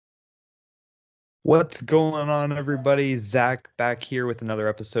What's going on, everybody? Zach back here with another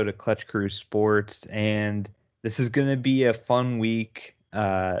episode of Clutch Crew Sports, and this is going to be a fun week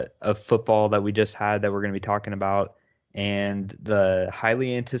of football that we just had that we're going to be talking about, and the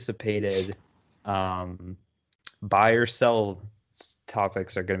highly anticipated um, buy or sell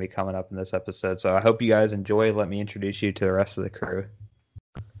topics are going to be coming up in this episode. So I hope you guys enjoy. Let me introduce you to the rest of the crew.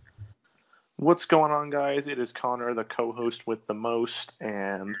 What's going on, guys? It is Connor, the co-host with the most,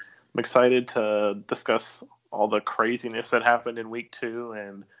 and I'm excited to discuss all the craziness that happened in week 2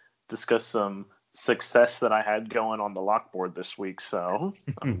 and discuss some success that I had going on the lock board this week. So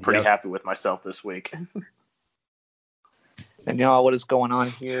I'm pretty happy with myself this week. And y'all, what is going on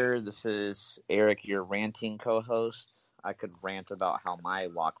here? This is Eric, your ranting co-host. I could rant about how my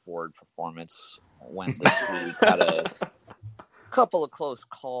lock board performance went this week. Had a couple of close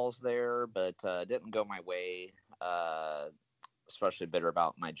calls there, but didn't go my way. Especially bitter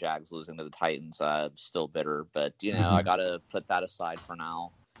about my Jags losing to the Titans. Still bitter, but I got to put that aside for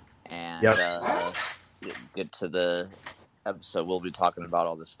now and get to the episode. We'll be talking about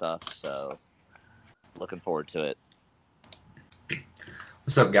all this stuff, so looking forward to it.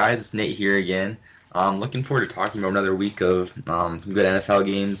 What's up, guys? It's Nate here again. Looking forward to talking about another week of some good NFL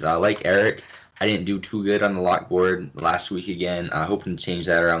games. Like Eric, I didn't do too good on the lock board last week again. Hoping to change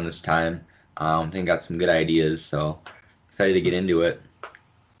that around this time. I think got some good ideas, so excited to get into it.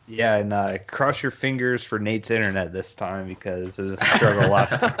 Yeah, and cross your fingers for Nate's internet this time because it was a struggle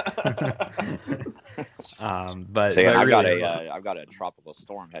last time. I've got a tropical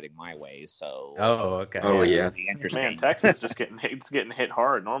storm heading my way, so. Oh, okay. Oh, yeah. Man, Texas just getting hit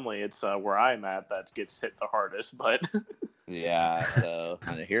hard. Normally, it's where I'm at that gets hit the hardest, but. Yeah, so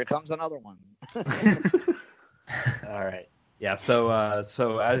here comes another one. All right. Yeah. So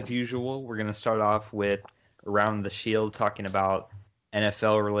as usual, we're gonna start off with Around the Shield, talking about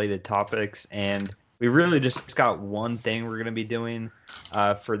NFL related topics, and we really just got one thing we're going to be doing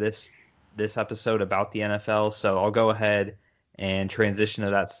for this episode about the NFL. So I'll go ahead and transition to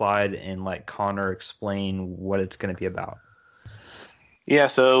that slide and let Connor explain what it's going to be about. Yeah,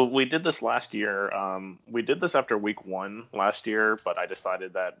 so we did this last year. We did this after week 1 last year, but I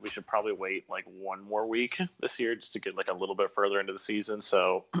decided that we should probably wait like one more week this year just to get like a little bit further into the season.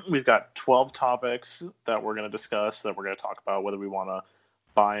 So we've got 12 topics that we're going to discuss, that we're going to talk about whether we want to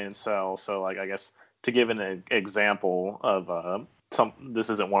buy and sell. So like, I guess to give an example of this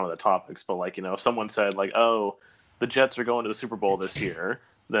isn't one of the topics, but like, if someone said like, oh, the Jets are going to the Super Bowl this year,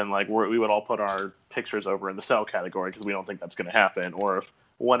 then like we would all put our pictures over in the sell category because we don't think that's going to happen. Or if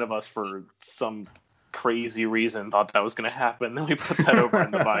one of us for some crazy reason thought that was going to happen, then we put that over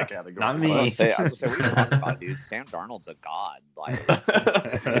in the buy category. Not me. I was going to say, what are you talking about, dude? Sam Darnold's a god. Like,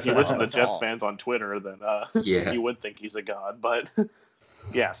 if you listen to Jets fans on Twitter, then you would think he's a god. But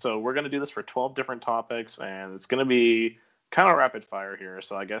yeah, so we're going to do this for 12 different topics, and it's going to be kind of rapid fire here.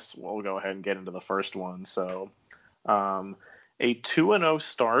 So I guess we'll go ahead and get into the first one. So a 2-0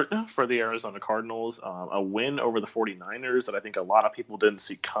 start for the Arizona Cardinals, a win over the 49ers that I think a lot of people didn't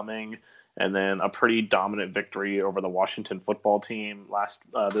see coming, and then a pretty dominant victory over the Washington football team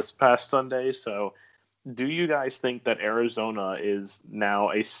this past Sunday. So do you guys think that Arizona is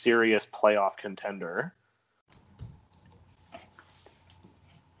now a serious playoff contender?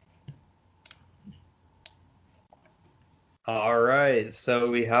 All right, so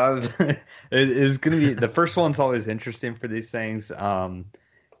we have it is going to be the first one's always interesting for these things.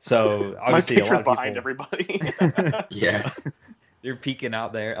 So obviously my picture's behind everybody. Yeah, they're peeking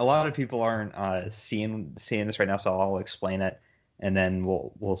out there. A lot of people aren't seeing this right now, so I'll explain it, and then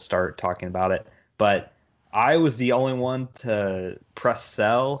we'll start talking about it. But I was the only one to press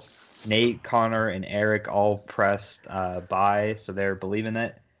sell. Nate, Connor, and Eric all pressed buy, so they're believing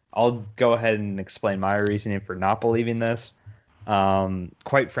it. I'll go ahead and explain my reasoning for not believing this.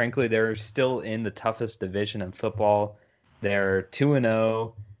 Quite frankly, they're still in the toughest division in football. They're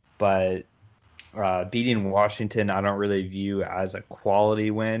 2-0, but beating Washington I don't really view as a quality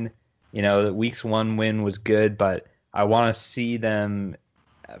win. The week's 1 win was good, but I want to see them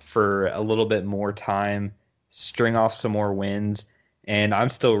for a little bit more time, string off some more wins, and I'm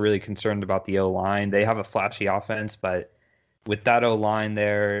still really concerned about the O-line. They have a flashy offense, but with that O-line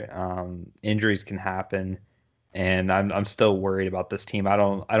there, injuries can happen, and I'm still worried about this team. I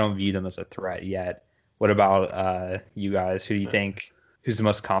don't view them as a threat yet. What about you guys? Who do you think? Who's the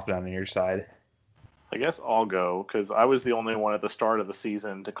most confident on your side? I guess I'll go because I was the only one at the start of the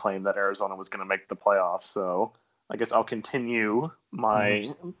season to claim that Arizona was going to make the playoffs. So I guess I'll continue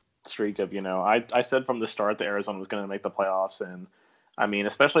my streak of I said from the start that Arizona was going to make the playoffs, and I mean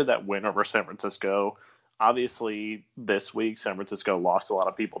especially that win over San Francisco. obviously this week San Francisco lost a lot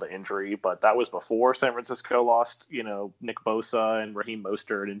of people to injury, but that was before San Francisco lost, Nick Bosa and Raheem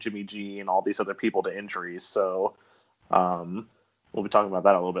Mostert and Jimmy G and all these other people to injuries. So we'll be talking about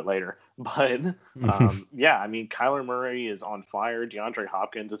that a little bit later. But yeah, I mean, Kyler Murray is on fire. DeAndre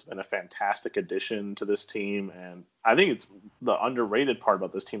Hopkins has been a fantastic addition to this team. And I think it's the underrated part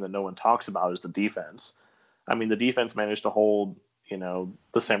about this team that no one talks about is the defense. I mean, the defense managed to hold,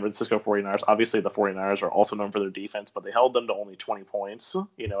 the San Francisco 49ers. Obviously, the 49ers are also known for their defense, but they held them to only 20 points.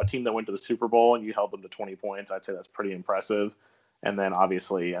 A team that went to the Super Bowl and you held them to 20 points, I'd say that's pretty impressive. And then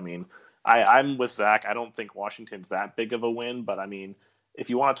obviously, I mean, I'm with Zach. I don't think Washington's that big of a win, but I mean, if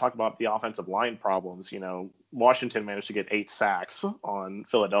you want to talk about the offensive line problems, Washington managed to get 8 sacks on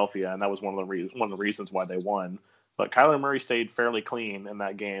Philadelphia, and that was one of the reasons why they won. But Kyler Murray stayed fairly clean in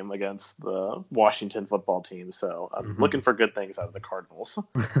that game against the Washington football team, so I'm looking for good things out of the Cardinals.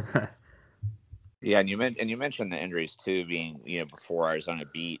 Yeah, and you mentioned the injuries too, being before Arizona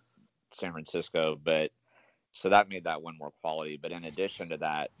beat San Francisco, but so that made that one more quality. But in addition to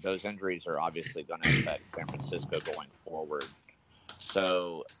that, those injuries are obviously going to affect San Francisco going forward.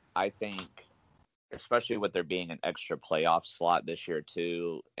 So I think, especially with there being an extra playoff slot this year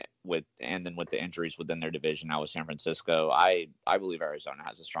too, and then with the injuries within their division now with San Francisco, I believe Arizona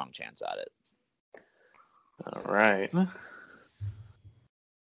has a strong chance at it. All right.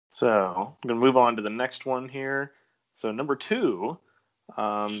 So I'm going to move on to the next one here. So number 2,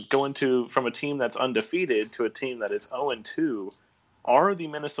 going from a team that's undefeated to a team that is 0-2. Are the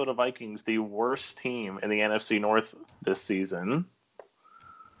Minnesota Vikings the worst team in the NFC North this season?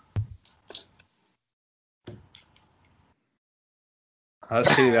 Oh,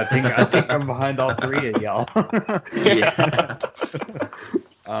 shoot, I think I'm behind all 3 of y'all. Yeah.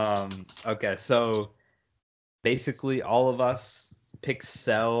 Okay, so basically all of us pick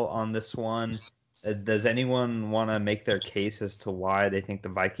sell on this one. Does anyone want to make their case as to why they think the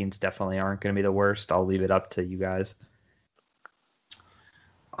Vikings definitely aren't going to be the worst? I'll leave it up to you guys.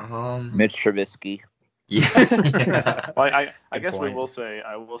 Mitch Trubisky. Yeah. Well, I guess point. I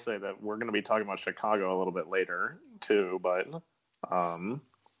will say that we're going to be talking about Chicago a little bit later too, but I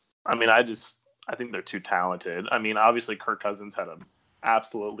mean, I think they're too talented. I mean, obviously Kirk Cousins had an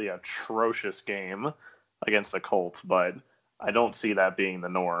absolutely atrocious game against the Colts, but I don't see that being the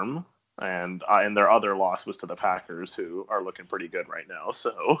norm. And their other loss was to the Packers, who are looking pretty good right now.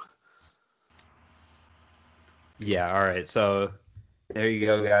 So, yeah, all right. So there you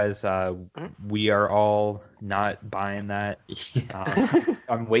go, guys. We are all not buying that.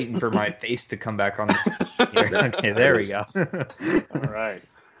 I'm waiting for my face to come back on the screen here. Okay, there we go. All right.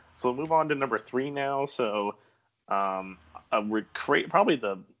 So we'll move on to number 3 now. So probably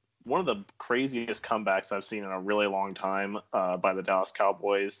one of the craziest comebacks I've seen in a really long time by the Dallas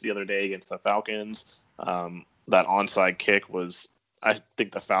Cowboys the other day against the Falcons. That onside kick was, I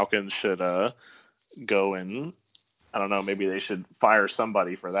think the Falcons should go and, I don't know, maybe they should fire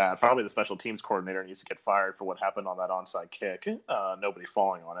somebody for that. Probably the special teams coordinator needs to get fired for what happened on that onside kick. Nobody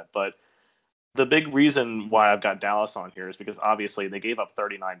falling on it. But the big reason why I've got Dallas on here is because obviously they gave up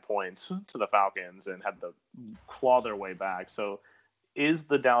 39 points to the Falcons and had to claw their way back. So is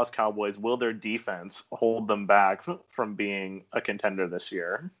the Dallas Cowboys, will their defense hold them back from being a contender this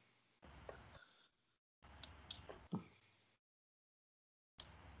year?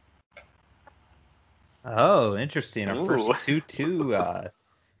 Oh, interesting. Our first 2-2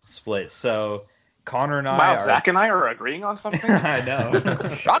 split. So Connor and I Zach and I are agreeing on something? I know.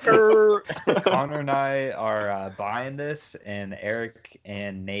 Shocker! Connor and I are buying this, and Eric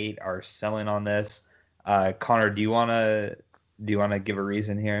and Nate are selling on this. Connor, do you want to give a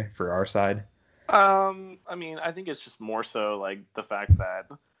reason here for our side? I mean, I think it's just more so like the fact that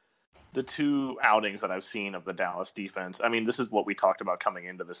the 2 outings that I've seen of the Dallas defense, I mean, this is what we talked about coming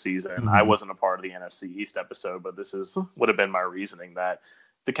into the season. Mm-hmm. I wasn't a part of the NFC East episode, but this would have been my reasoning that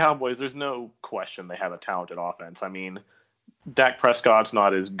the Cowboys, there's no question they have a talented offense. I mean, Dak Prescott's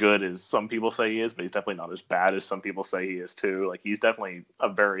not as good as some people say he is, but he's definitely not as bad as some people say he is too. Like, he's definitely a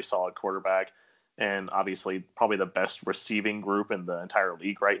very solid quarterback, and obviously probably the best receiving group in the entire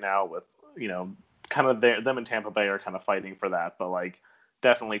league right now with, kind of them and Tampa Bay are kind of fighting for that, but like,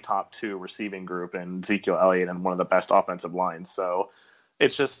 definitely top 2 receiving group and Ezekiel Elliott and one of the best offensive lines. So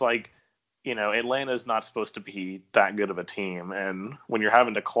it's just like, Atlanta's not supposed to be that good of a team. And when you're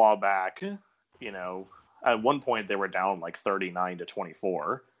having to claw back, at one point they were down like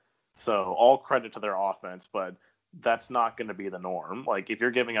 39-24. So all credit to their offense, but that's not going to be the norm. Like, if you're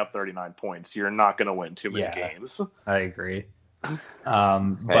giving up 39 points, you're not going to win too many games. I agree. But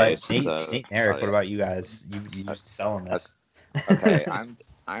Nate and Eric, what about you guys? You selling this? Okay,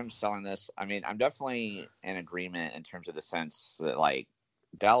 I'm selling this. I mean, I'm definitely in agreement in terms of the sense that like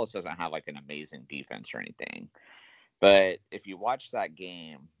Dallas doesn't have like an amazing defense or anything. But if you watch that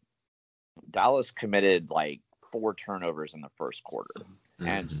game, Dallas committed like 4 turnovers in the first quarter. Mm-hmm.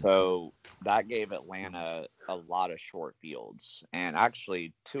 And so that gave Atlanta a lot of short fields. And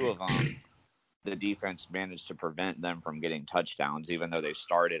actually 2 of them, the defense managed to prevent them from getting touchdowns, even though they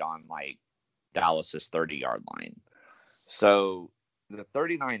started on like Dallas's 30-yard line. So the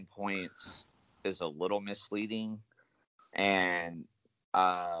 39 points is a little misleading. And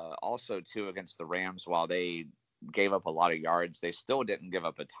also, too, against the Rams, while they gave up a lot of yards, they still didn't give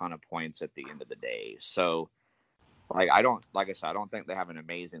up a ton of points at the end of the day. So, like I said, I don't think they have an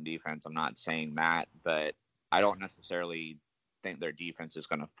amazing defense. I'm not saying that, but I don't necessarily think their defense is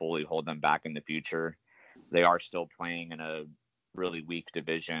going to fully hold them back in the future. They are still playing in a really weak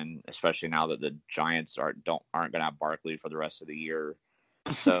division, especially now that the Giants aren't going to have Barkley for the rest of the year.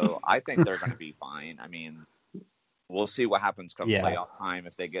 So I think they're going to be fine. I mean, we'll see what happens come playoff time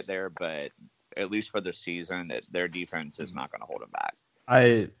if they get there, but at least for the season, their defense is not going to hold them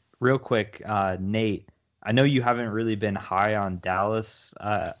back. Real quick, Nate, I know you haven't really been high on Dallas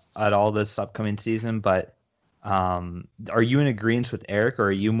at all this upcoming season, but are you in agreement with Eric, or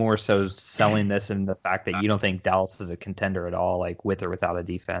are you more so selling this in the fact that you don't think Dallas is a contender at all, like with or without a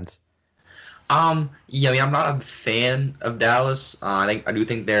defense? Yeah, I mean, I'm not a fan of Dallas. I do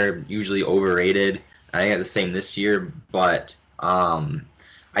think they're usually overrated. I think the same this year, but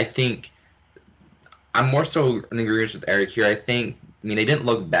I think I'm more so in agreement with Eric here. I mean, they didn't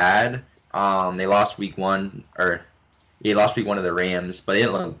look bad. They lost week 1, or they lost week 1 to the Rams, but they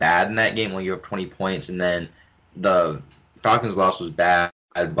didn't look bad in that game. Only gave up 20 points, and then the Falcons' loss was bad.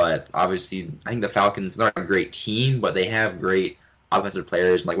 But obviously, I think the Falcons are not a great team, but they have great offensive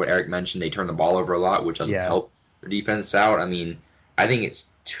players. And like what Eric mentioned, they turn the ball over a lot, which doesn't help their defense out. I mean, I think it's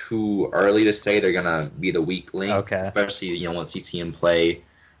too early to say they're gonna be the weak link, especially once you see them play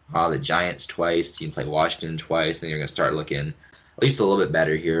the Giants twice, see them play Washington twice, then you're gonna start looking at least a little bit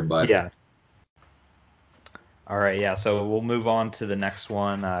better here. But yeah. All right, yeah. So we'll move on to the next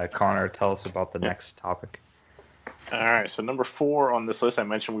one. Connor, tell us about the next topic. All right, so number 4 on this list, I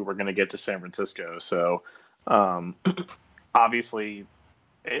mentioned we were going to get to San Francisco. So, obviously,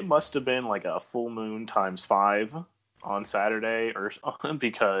 it must have been like a full moon times 5 on Saturday, or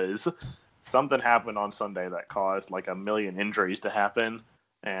because something happened on Sunday that caused like a million injuries to happen.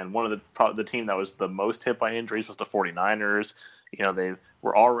 And one of the team that was the most hit by injuries was the 49ers. They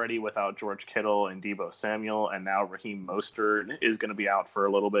were already without George Kittle and Deebo Samuel, and now Raheem Mostert is going to be out for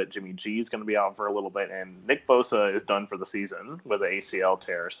a little bit. Jimmy G is going to be out for a little bit, and Nick Bosa is done for the season with an ACL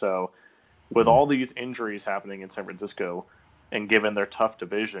tear. So with all these injuries happening in San Francisco, and given their tough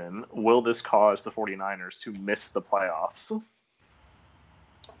division, will this cause the 49ers to miss the playoffs?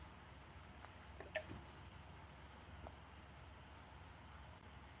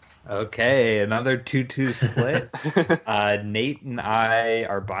 Okay, another 2-2 split. Nate and I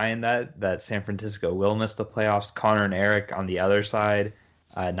are buying that San Francisco will miss the playoffs. Connor and Eric on the other side,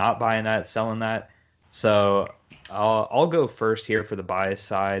 not buying that, selling that. So I'll go first here for the bias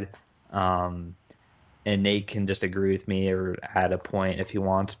side, and Nate can just agree with me or add a point if he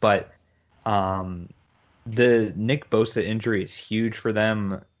wants. But the Nick Bosa injury is huge for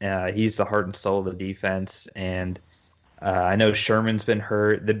them. He's the heart and soul of the defense, and I know Sherman's been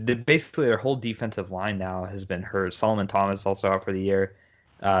hurt. Basically, their whole defensive line now has been hurt. Solomon Thomas also out for the year.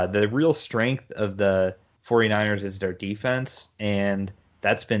 The real strength of the 49ers is their defense, and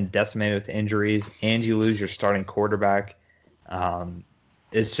that's been decimated with injuries. And you lose your starting quarterback.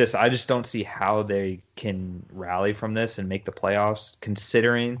 It's just I just don't see how they can rally from this and make the playoffs,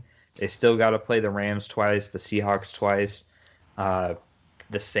 considering they still got to play the Rams twice, the Seahawks twice,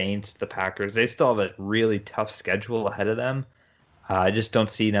 the Saints, the Packers. They still have a really tough schedule ahead of them. I just don't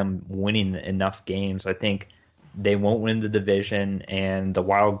see them winning enough games. I think they won't win the division, and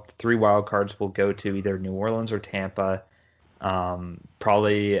the 3 wild cards will go to either New Orleans or Tampa.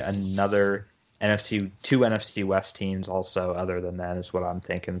 Probably another two NFC West teams also other than that is what I'm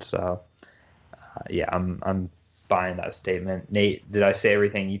thinking. So, yeah, I'm buying that statement. Nate, did I say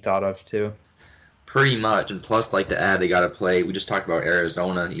everything you thought of too? Pretty much, and plus, like to add, they got to play. We just talked about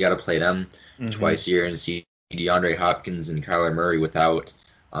Arizona. You got to play them twice a year and see DeAndre Hopkins and Kyler Murray without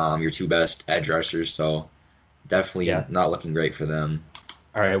your 2 best edge rushers. So definitely not looking great for them.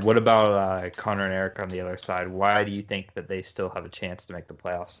 All right, what about Connor and Eric on the other side? Why do you think that they still have a chance to make the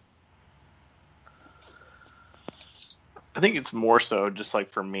playoffs? I think it's more so just like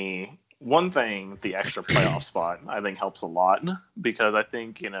for me. One thing, the extra playoff spot, I think helps a lot because I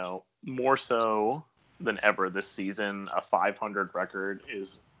think more so than ever this season, a 500 record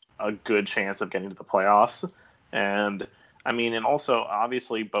is a good chance of getting to the playoffs. And I mean, and also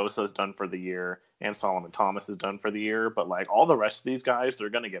obviously Bosa's done for the year and Solomon Thomas is done for the year, but like all the rest of these guys, they're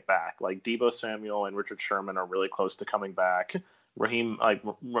going to get back. Like Deebo Samuel and Richard Sherman are really close to coming back.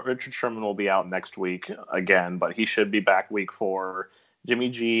 Richard Sherman will be out next week again, but he should be back week 4. Jimmy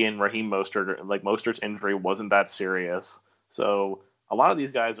G and Raheem Mostert, like Mostert's injury wasn't that serious. So a lot of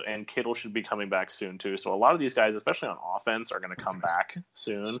these guys, and Kittle should be coming back soon too. So a lot of these guys, especially on offense, are going to come back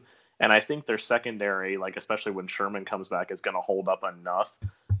soon. And I think their secondary, like especially when Sherman comes back, is going to hold up enough.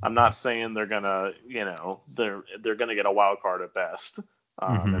 I'm not saying they're going to, they're going to get a wild card at best,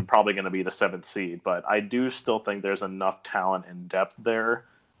 and probably going to be the 7th seed. But I do still think there's enough talent and depth there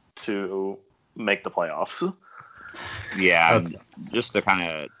to make the playoffs. Yeah, okay. Just to kind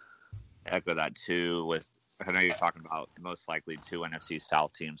of echo that too, I know you're talking about most likely 2 NFC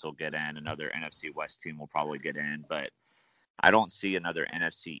South teams will get in, another NFC West team will probably get in, but I don't see another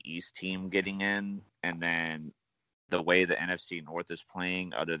NFC East team getting in. And then the way the NFC North is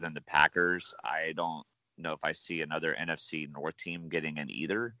playing, other than the Packers, I don't know if I see another NFC North team getting in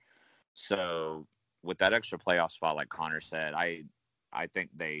either. So with that extra playoff spot, like Connor said, I think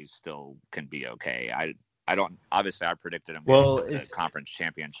they still can be okay. I don't, obviously I predicted them winning the conference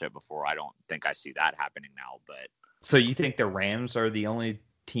championship before. I don't think I see that happening now, but. So you think the Rams are the only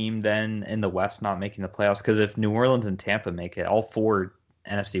team then in the West not making the playoffs? Because if New Orleans and Tampa make it, all 4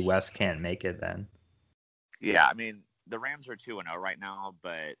 NFC West can't make it then. Yeah, I mean, the Rams are 2-0 right now,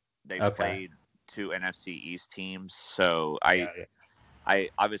 but they've played 2 NFC East teams. So I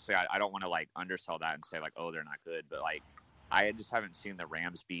obviously I don't want to like undersell that and say like, oh, they're not good, but like I just haven't seen the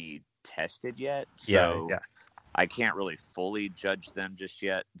Rams be tested yet. So I can't really fully judge them just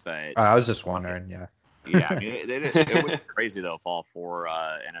yet. But I was just wondering, Yeah, I mean, it would be crazy though if all 4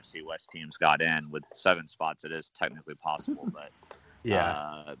 NFC West teams got in with 7 spots. It is technically possible, but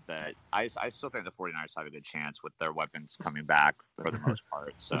but I still think the 49ers have a good chance with their weapons coming back for the most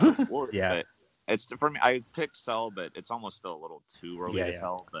part. So but it's for me. I picked Sell, but it's almost still a little too early to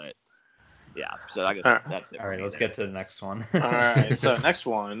tell. But so I guess that's it. All right, let's get to the next one. All right, so next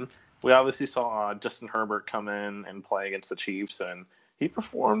one, we obviously saw Justin Herbert come in and play against the Chiefs, and he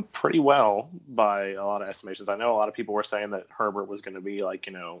performed pretty well by a lot of estimations. I know a lot of people were saying that Herbert was going to be like,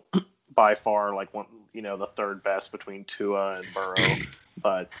 by far like one, the 3rd best between Tua and Burrow,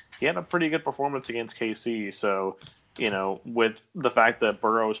 but he had a pretty good performance against KC. So, with the fact that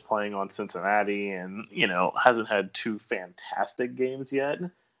Burrow is playing on Cincinnati and, hasn't had 2 fantastic games yet,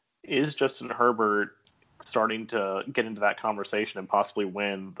 is Justin Herbert starting to get into that conversation and possibly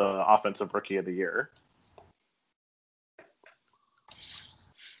win the Offensive Rookie of the Year?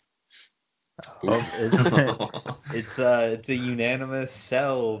 It's a unanimous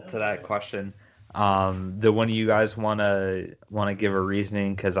sell to that question. Do one of you guys want to give a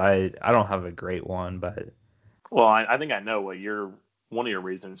reasoning? Because I don't have a great one, but I think I know what one of your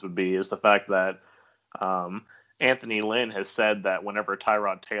reasons would be is the fact that Anthony Lynn has said that whenever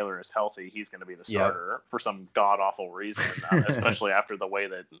Tyrod Taylor is healthy, he's going to be the starter for some god awful reason, especially after the way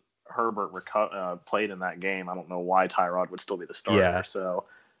that Herbert played in that game. I don't know why Tyrod would still be the starter. Yeah. So.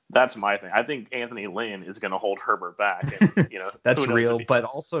 That's my thing. I think Anthony Lynn is going to hold Herbert back. And, that's real. But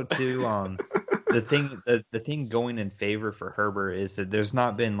also too, the thing going in favor for Herbert is that there's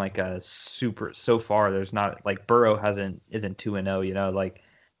not been like a super so far. There's not like Burrow isn't 2-0. Like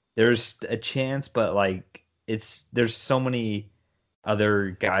there's a chance, but like there's so many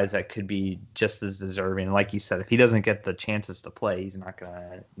other guys that could be just as deserving. Like you said, if he doesn't get the chances to play, he's not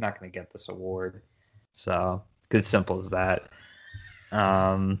gonna get this award. So it's simple as that.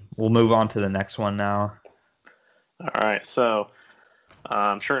 We'll move on to the next one now. All right, so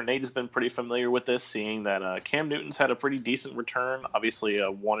I'm sure Nate has been pretty familiar with this, seeing that Cam Newton's had a pretty decent return. Obviously,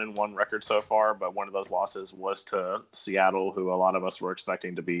 a 1-1 record so far, but one of those losses was to Seattle, who a lot of us were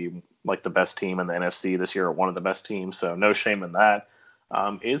expecting to be like the best team in the NFC this year, or one of the best teams. So no shame in that.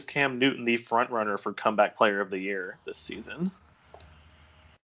 Is Cam Newton the front runner for Comeback Player of the Year this season?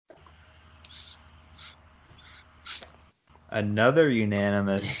 Another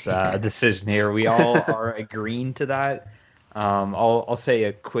unanimous decision here. We all are agreeing to that. I'll say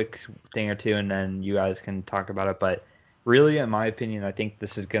a quick thing or two, and then you guys can talk about it. But really, in my opinion, I think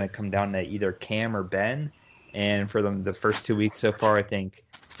this is going to come down to either Cam or Ben. And for the first 2 weeks so far, I think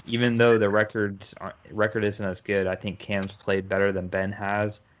even though the record isn't as good, I think Cam's played better than Ben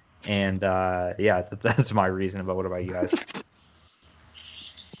has. And that's my reason. But what about you guys?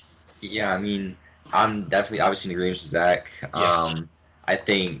 Yeah, I mean, I'm definitely obviously in agreement with Zach. I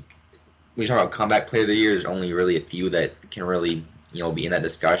think when you talk about Comeback Player of the Year, there's only really a few that can really, be in that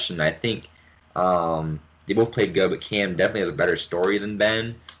discussion. I think They both played good, but Cam definitely has a better story than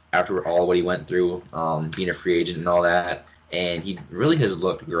Ben after all what he went through, being a free agent and all that. And he really has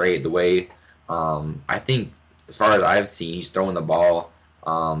looked great. The way I think, as far as I've seen, he's throwing the ball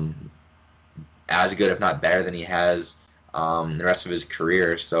as good, if not better, than he has the rest of his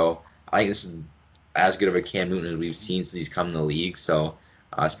career. So I think this is as good of a Cam Newton as we've seen since he's come in the league. So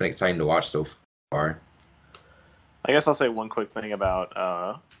it's been exciting to watch so far. I guess I'll say one quick thing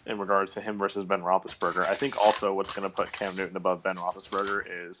about in regards to him versus Ben Roethlisberger. I think also what's going to put Cam Newton above Ben Roethlisberger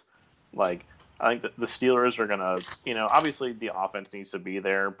is, like, I think that the Steelers are going to, obviously the offense needs to be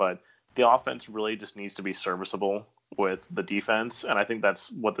there, but the offense really just needs to be serviceable with the defense. And I think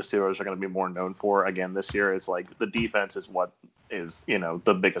that's what the Steelers are going to be more known for again this year, is like the defense is what is,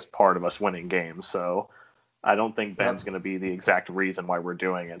 the biggest part of us winning games. So I don't think Ben's going to be the exact reason why we're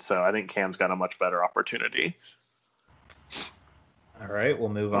doing it. So I think Cam's got a much better opportunity. All right, we'll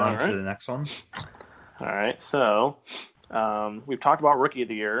move on to the next one. All right, so we've talked about Rookie of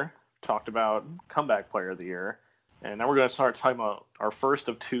the Year, talked about Comeback Player of the Year, and now we're going to start talking about our first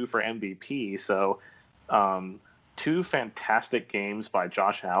of two for MVP. So 2 fantastic games by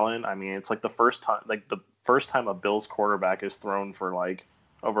Josh Allen. I mean, it's like the first time a Bills quarterback is thrown for like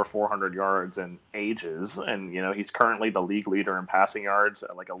over 400 yards in ages, and he's currently the league leader in passing yards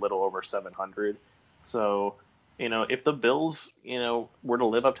at like a little over 700. So if the Bills, were to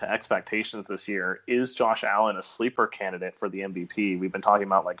live up to expectations this year, is Josh Allen a sleeper candidate for the MVP? We've been talking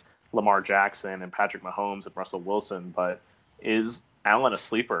about like Lamar Jackson and Patrick Mahomes and Russell Wilson, but is Allen a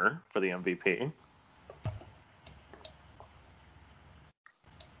sleeper for the MVP?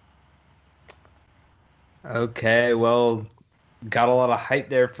 Okay, well, got a lot of hype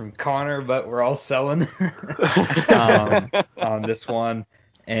there from Connor, but we're all selling on this one.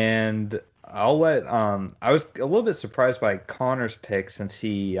 And I'll let I was a little bit surprised by Connor's pick since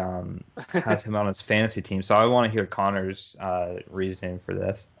he has him on his fantasy team. So I want to hear Connor's reasoning for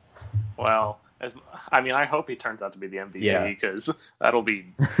this. Well, I hope he turns out to be the MVP because that'll be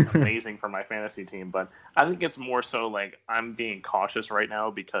amazing for my fantasy team. But I think it's more so like I'm being cautious right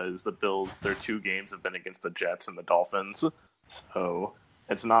now because the Bills, their 2 games have been against the Jets and the Dolphins. So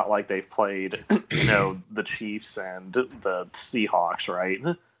it's not like they've played, the Chiefs and the Seahawks, right?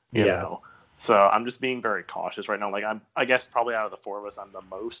 You know. So I'm just being very cautious right now. Like I guess probably out of the 4 of us, I'm the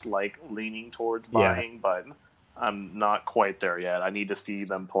most like leaning towards buying, but I'm not quite there yet. I need to see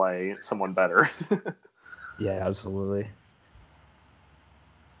them play someone better. Yeah, absolutely.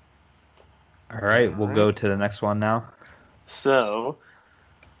 All right, we'll go to the next one now. So,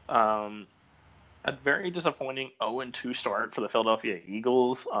 a very disappointing 0-2 start for the Philadelphia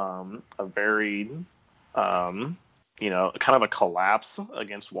Eagles. A very, kind of a collapse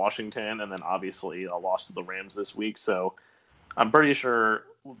against Washington, and then obviously a loss to the Rams this week. So I'm pretty sure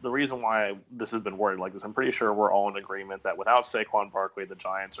the reason why this has been worded like this, I'm pretty sure we're all in agreement that without Saquon Barkley, the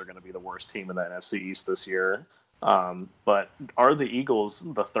Giants are going to be the worst team in the NFC East this year. But are the Eagles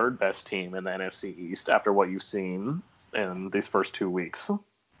the 3rd best team in the NFC East after what you've seen in these first 2 weeks?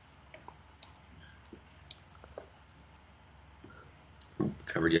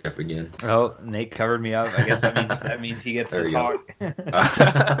 Covered you up again. Oh, Nate covered me up. I guess that means he gets to talk.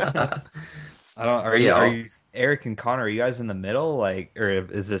 Are you Eric and Connor? Are you guys in the middle, like, or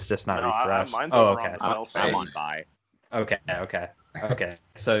is this just not refreshed? Okay. I'm on bye. Okay.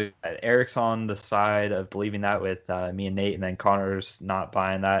 So Eric's on the side of believing that with me and Nate, and then Connor's not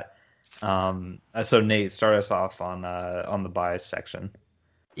buying that. So Nate, start us off on the bias section.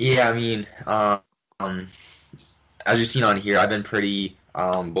 Yeah, I mean, as you've seen on here, I've been pretty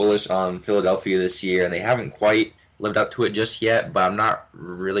bullish on Philadelphia this year, and they haven't quite lived up to it just yet, but I'm not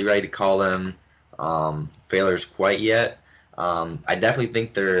really ready to call them failures quite yet. I definitely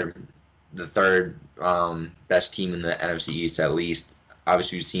think they're the 3rd best team in the NFC East, at least.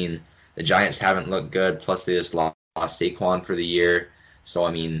 Obviously, we've seen the Giants haven't looked good, plus they just lost Saquon for the year. So,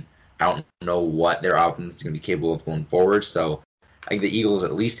 I mean, I don't know what their offense is going to be capable of going forward. So, I think the Eagles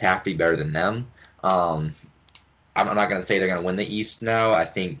at least have to be better than them. I'm not going to say they're going to win the East now. I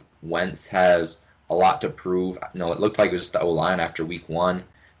think Wentz has a lot to prove. It looked like it was just the O-line after week 1,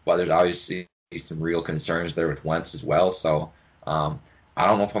 but there's obviously some real concerns there with Wentz as well. So I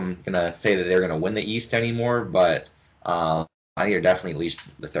don't know if I'm going to say that they're going to win the East anymore, but I think they're definitely at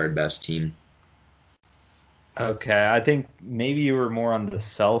least the 3rd best team. Okay, I think maybe you were more on the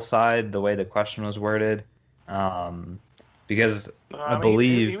sell side, the way the question was worded. Because I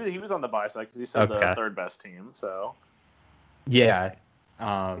believe he was on the buy side because he said the 3rd best team. So yeah,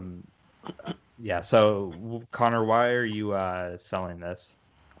 So Connor, why are you selling this?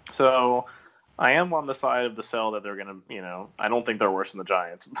 So I am on the side of the sell that they're going to, I don't think they're worse than the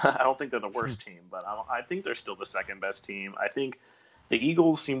Giants. I don't think they're the worst team, but I think they're still the second best team. I think the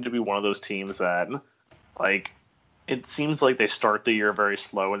Eagles seem to be one of those teams that, like, it seems like they start the year very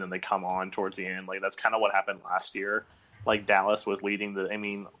slow and then they come on towards the end. Like, that's kind of what happened last year. Like, Dallas was leading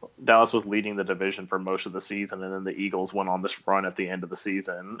the division for most of the season, and then the Eagles went on this run at the end of the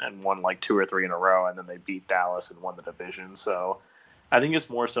season and won like 2 or 3 in a row, and then they beat Dallas and won the division. So I think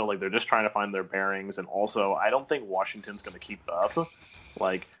it's more so like they're just trying to find their bearings, and also I don't think Washington's going to keep up.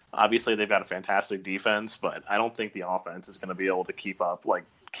 Like, obviously they've got a fantastic defense, but I don't think the offense is going to be able to keep up, like,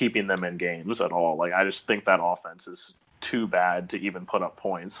 keeping them in games at all. Like, I just think that offense is too bad to even put up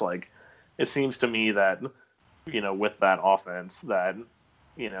points. Like, it seems to me that, with that offense that,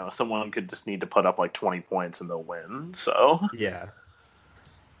 someone could just need to put up like 20 points and they'll win. So yeah.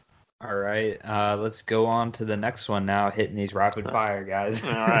 All right, let's go on to the next one now. Hitting these rapid fire, guys.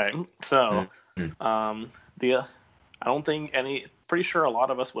 All right. So, I don't think pretty sure a lot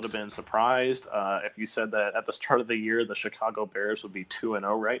of us would have been surprised if you said that at the start of the year the Chicago Bears would be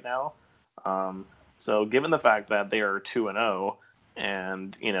 2-0 right now. So, given the fact that they are 2-0,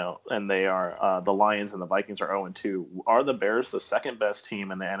 and and they are the Lions and the Vikings are 0-2, are the Bears the second best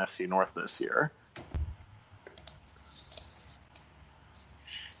team in the NFC North this year?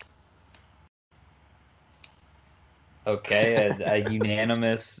 Okay, a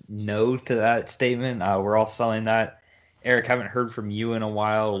unanimous no to that statement. We're all selling that. Eric, haven't heard from you in a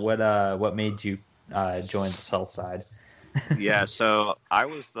while. What made you join the sell side? Yeah, so I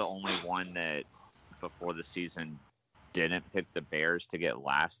was the only one that before the season didn't pick the Bears to get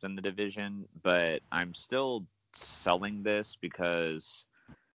last in the division, but I'm still selling this because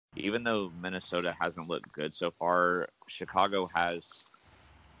even though Minnesota hasn't looked good so far, Chicago has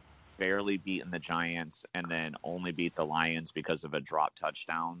barely beaten the Giants and then only beat the Lions because of a drop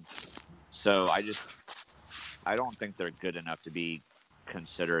touchdown. So I don't think they're good enough to be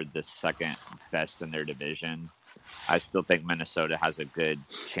considered the second best in their division. I still think Minnesota has a good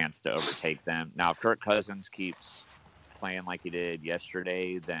chance to overtake them. Now, if Kirk Cousins keeps playing like he did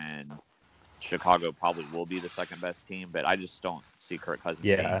yesterday, then Chicago probably will be the second best team, but I just don't see Kirk Cousins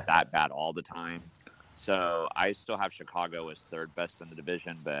being that bad all the time. So I still have Chicago as third best in the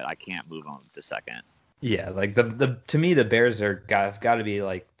division, but I can't move on to second. Yeah, like the to me the Bears have got to be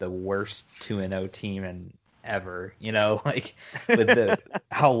like the worst 2-0 team in ever. Like with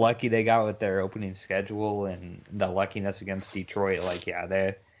how lucky they got with their opening schedule and the luckiness against Detroit. Like, yeah,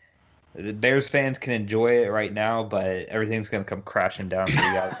 the Bears fans can enjoy it right now, but everything's going to come crashing down for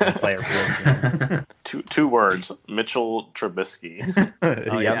you guys to play a real game. Two words: Mitchell Trubisky.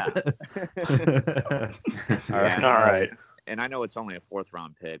 All right. And I know it's only a 4th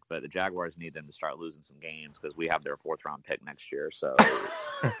round pick, but the Jaguars need them to start losing some games because we have their 4th round pick next year. So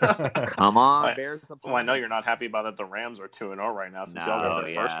come on, Bears. Well, I know you're not happy about that. The Rams are 2-0 right now since y'all got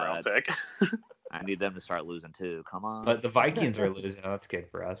their 1st round pick. I need them to start losing too. Come on. But the Vikings are losing. That's good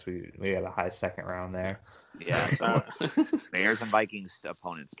for us. We got a high 2nd round there. Yeah. So Bears and Vikings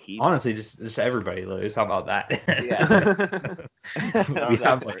opponents keep. Honestly, just everybody lose. How about that? Yeah. We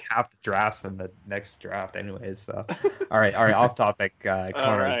have like half the drafts in the next draft, anyways. So, all right. Off topic.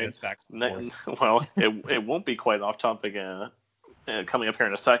 Connor gets back to sports. Well, it won't be quite off topic coming up here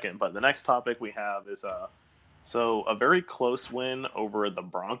in a second. But the next topic we have is So a very close win over the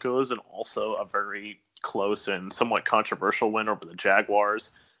Broncos and also a very close and somewhat controversial win over the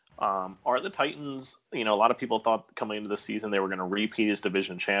Jaguars. Are the Titans, a lot of people thought coming into the season they were going to repeat as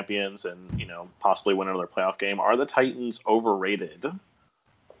division champions and, possibly win another playoff game. Are the Titans overrated?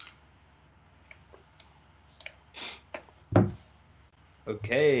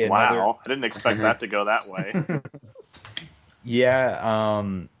 Okay. Wow. I didn't expect that to go that way. Yeah.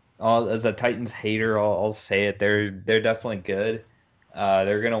 As a Titans hater, I'll say it. They're definitely good.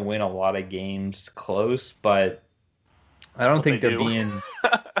 They're gonna win a lot of games close, but I don't think they're being.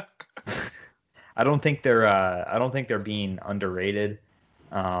 I don't think they're being underrated.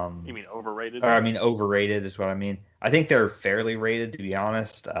 You mean overrated? Or I mean overrated is what I mean. I think they're fairly rated, to be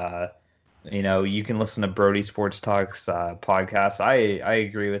honest. You can listen to Brody Sports Talks podcast. I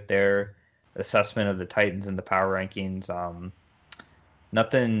agree with their assessment of the Titans in the power rankings.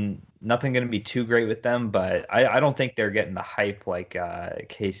 Nothing going to be too great with them, but I don't think they're getting the hype like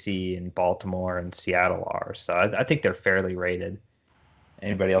KC and Baltimore and Seattle are. So I think they're fairly rated.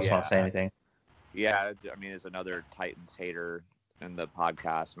 Anybody else want to say anything? Yeah, I mean, as another Titans hater in the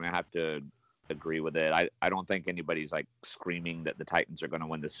podcast, I have to agree with it. I don't think anybody's like screaming that the Titans are going to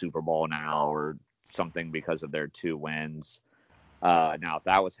win the Super Bowl now or something because of their 2 wins. Now, if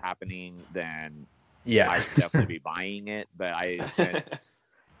that was happening, then I'd definitely be buying it. But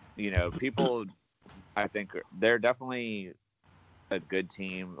people, I think they're definitely a good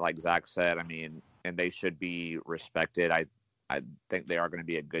team, like Zach said. I mean, and they should be respected. I think they are going to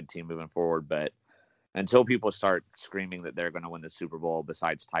be a good team moving forward, but until people start screaming that they're going to win the Super Bowl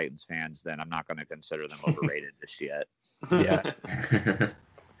besides Titans fans, then I'm not going to consider them overrated just yet. Yeah.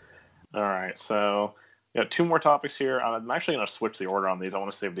 All right. So, 2 more topics here. I'm actually going to switch the order on these. I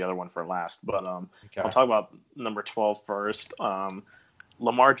want to save the other one for last, but I'll talk about number 12 first.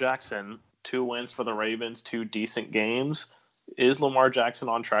 Lamar Jackson, 2 wins for the Ravens, 2 decent games. Is Lamar Jackson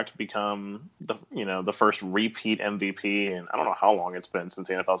on track to become the first repeat MVP? And I don't know how long it's been since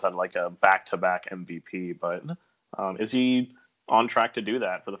the NFL's had like a back-to-back MVP, but is he on track to do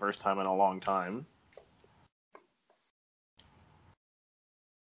that for the first time in a long time?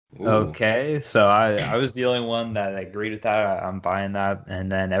 Ooh. Okay, so I was the only one that agreed with that. I'm buying that, and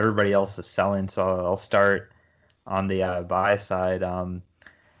then everybody else is selling. So I'll start on the buy side.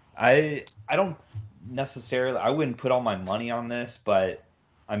 I don't necessarily. I wouldn't put all my money on this, but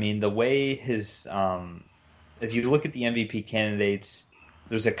I mean the way his. If you look at the MVP candidates,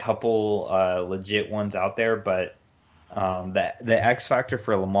 there's a couple legit ones out there, but the X factor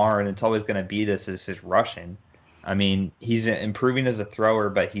for Lamar, and it's always going to be this, is his rushing. I mean, he's improving as a thrower,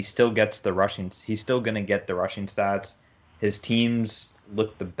 but he still gets the rushing. He's still going to get the rushing stats. His teams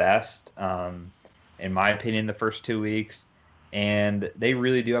look the best, in my opinion, the first 2 weeks, and they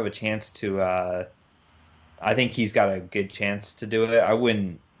really do have a chance to. I think he's got a good chance to do it. I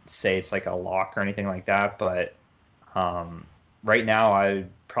wouldn't say it's like a lock or anything like that, but right now I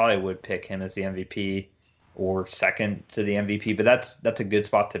probably would pick him as the MVP or second to the MVP. But that's a good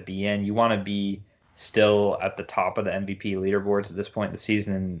spot to be in. You want to be still at the top of the MVP leaderboards at this point in the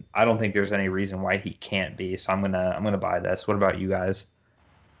season, and I don't think there's any reason why he can't be. So I'm gonna buy this. What about you guys?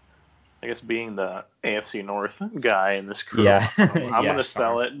 I guess being the AFC North guy in this group, Yeah. I'm Yeah, gonna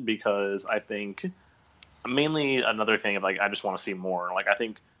sell it because I think mainly another thing of like I just want to see more. Like I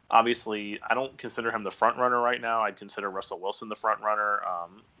think obviously I don't consider him the front runner right now. I'd consider Russell Wilson the front runner.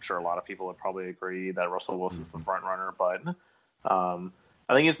 I'm sure a lot of people would probably agree that Russell Wilson's the front runner, but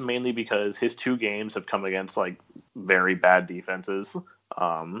I think it's mainly because his 2 games have come against like very bad defenses.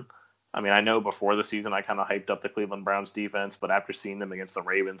 I mean, I know before the season I kind of hyped up the Cleveland Browns defense, but after seeing them against the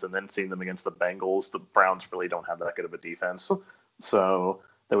Ravens and then seeing them against the Bengals, the Browns really don't have that good of a defense. So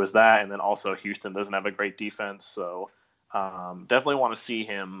there was that, and then also Houston doesn't have a great defense. So definitely want to see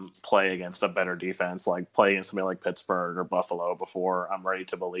him play against a better defense, like play against somebody like Pittsburgh or Buffalo before I'm ready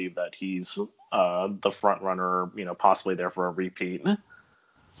to believe that he's the front runner, possibly there for a repeat.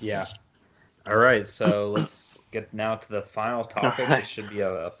 Yeah. All right, so let's get now to the final topic. It should be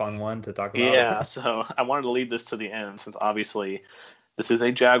a fun one to talk about. Yeah, so I wanted to leave this to the end since obviously this is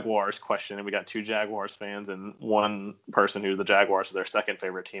a Jaguars question, and we got 2 Jaguars fans and one person who the Jaguars is their second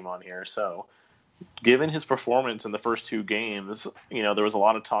favorite team on here. So given his performance in the first 2 games, there was a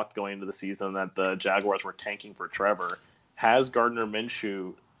lot of talk going into the season that the Jaguars were tanking for Trevor. Has Gardner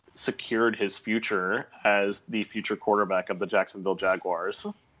Minshew secured his future as the future quarterback of the Jacksonville Jaguars?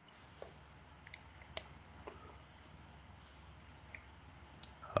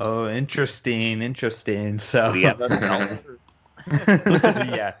 Oh, interesting. So Yeah,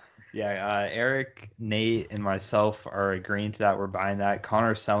 Eric, Nate, and myself are agreeing to that. We're buying that.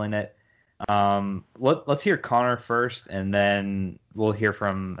 Connor's selling it. Let's hear Connor first, and then we'll hear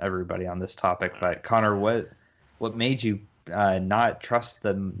from everybody on this topic. But Connor, what made you not trust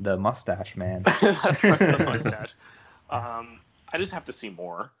the mustache man? Not trust the mustache. I just have to see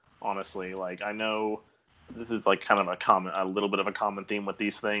more, honestly. Like I know this is like kind of a little bit of a common theme with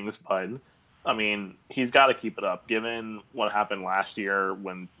these things, but I mean, he's got to keep it up. Given what happened last year,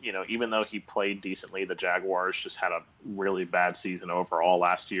 when even though he played decently, the Jaguars just had a really bad season overall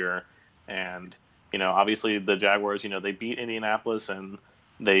last year, and obviously the Jaguars, they beat Indianapolis and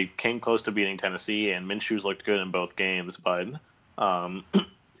they came close to beating Tennessee, and Minshew's looked good in both games, but I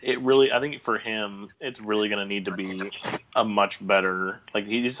think for him, it's really going to need to be a much better. Like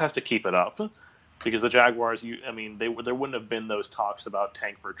he just has to keep it up. Because the Jaguars, there wouldn't have been those talks about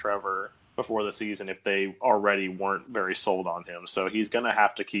tank for Trevor before the season if they already weren't very sold on him. So he's going to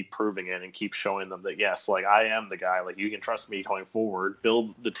have to keep proving it and keep showing them that, yes, like I am the guy. Like you can trust me going forward.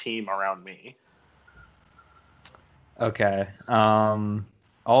 Build the team around me. Okay. I'll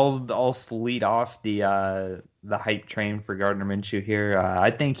lead off the hype train for Gardner Minshew here. I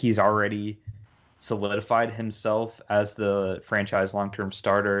think he's already solidified himself as the franchise long-term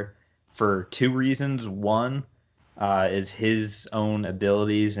starter for 2 reasons. One is his own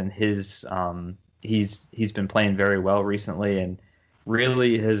abilities, and he's been playing very well recently, and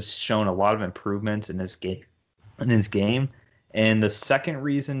really has shown a lot of improvements in his game. And the second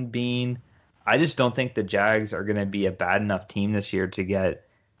reason being, I just don't think the Jags are going to be a bad enough team this year to get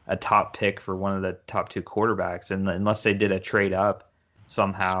a top pick for one of the top two quarterbacks. And unless they did a trade up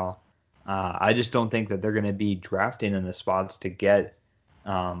somehow, I just don't think that they're going to be drafting in the spots to get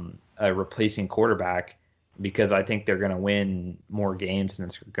a replacing quarterback, because I think they're going to win more games and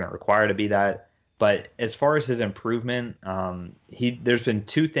it's going to require to be that. But as far as his improvement, there's been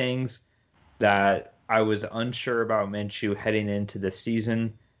two things that I was unsure about Minshew heading into the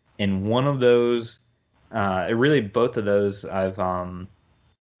season, and one of those, both of those,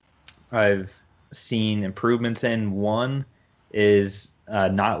 I've seen improvements in. One is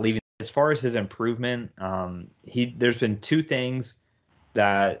not leaving. As far as his improvement, there's been two things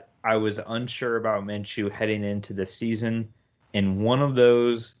that I was unsure about Minshew heading into the season, and one of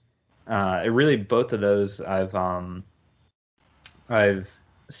those, both of those, I've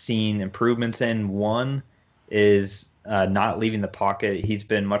seen improvements in. One is not leaving the pocket. He's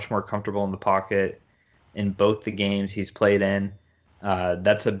been much more comfortable in the pocket in both the games he's played in.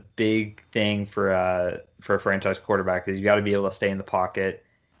 That's a big thing for a franchise quarterback, is you got to be able to stay in the pocket.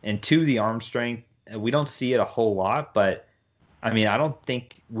 And two, the arm strength. We don't see it a whole lot, but I mean, I don't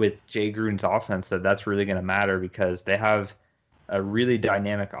think with Jay Gruden's offense that's really going to matter, because they have a really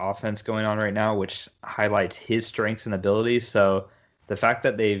dynamic offense going on right now, which highlights his strengths and abilities. So the fact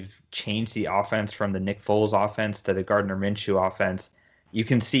that they've changed the offense from the Nick Foles offense to the Gardner Minshew offense, you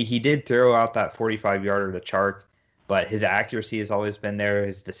can see he did throw out that 45-yarder to Chark, but his accuracy has always been there.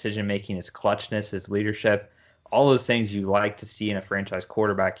 His decision-making, his clutchness, his leadership, all those things you like to see in a franchise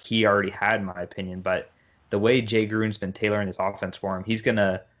quarterback, he already had, in my opinion. But the way Jay Gruden's been tailoring his offense for him, he's going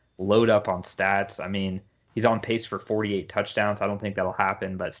to load up on stats. I mean, he's on pace for 48 touchdowns. I don't think that'll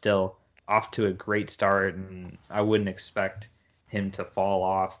happen, but still off to a great start, and I wouldn't expect him to fall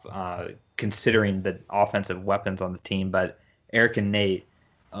off considering the offensive weapons on the team. But Eric and Nate,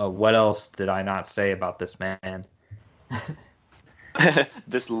 what else did I not say about this man?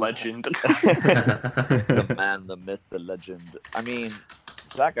 This legend. The man, the myth, the legend. I mean,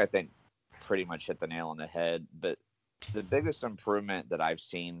 Zach, I think, pretty much hit the nail on the head. But the biggest improvement that I've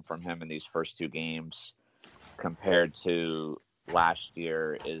seen from him in these first two games compared to last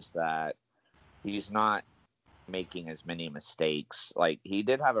year is that he's not making as many mistakes. Like, he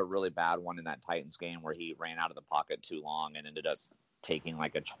did have a really bad one in that Titans game where he ran out of the pocket too long and ended up taking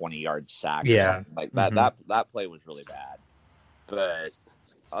like a 20-yard sack. Yeah. Or like that. Mm-hmm. That play was really bad. But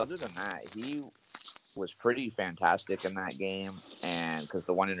other than that, he was pretty fantastic in that game. And because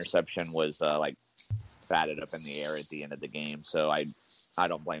the one interception was like batted up in the air at the end of the game, so I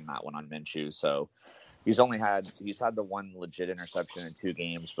don't blame that one on Minshew. So he's had the one legit interception in two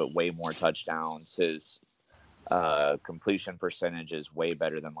games, but way more touchdowns. His completion percentage is way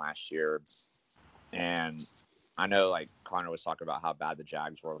better than last year. And I know, like, Connor was talking about how bad the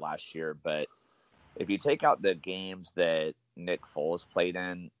Jags were last year, but if you take out the games that Nick Foles played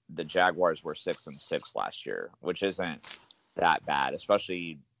in, the Jaguars were 6-6 last year, which isn't that bad,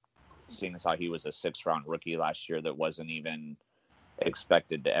 especially seeing as how he was a 6th-round rookie last year that wasn't even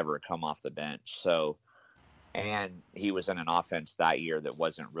expected to ever come off the bench. So, and he was in an offense that year that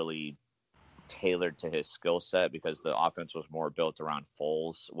wasn't really tailored to his skill set, because the offense was more built around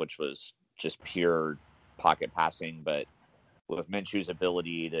Foles, which was just pure pocket passing. But with Minshew's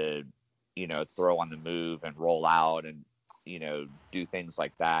ability to, throw on the move and roll out and, do things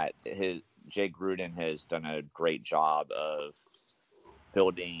like that, Jay Gruden has done a great job of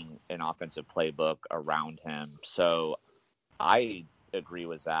building an offensive playbook around him. So I agree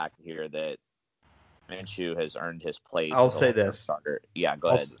with Zach here that Minshew has earned his place. I'll say this. Starter. Yeah, go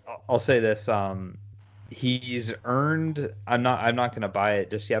ahead. I'll say this. He's earned. I'm not going to buy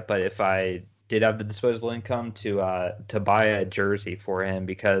it just yet, but if I did have the disposable income to buy a jersey for him,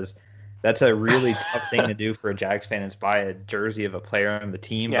 because that's a really tough thing to do for a Jags fan, is buy a jersey of a player on the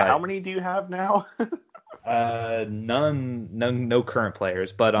team. Yeah, how many do you have now? No current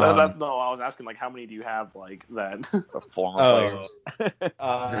players, but no, I was asking, like, how many do you have, like, then? Former players.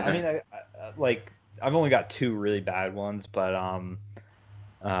 I mean, I've only got two really bad ones, but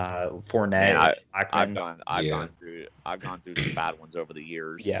Fournette. Man, I've gone through some bad ones over the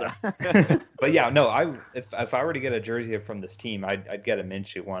years. Yeah, but yeah, no. If I were to get a jersey from this team, I'd get a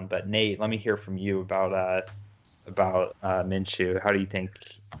Minshew one. But Nate, let me hear from you about Minshew. Why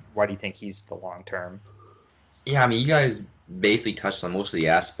do you think he's the long term? Yeah, I mean, you guys basically touched on most of the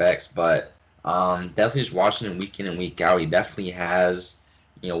aspects, but definitely just watching him week in and week out, he definitely has,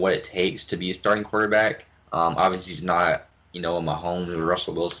 what it takes to be a starting quarterback. Obviously, he's not, a Mahomes or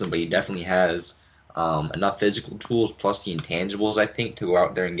Russell Wilson, but he definitely has enough physical tools plus the intangibles, I think, to go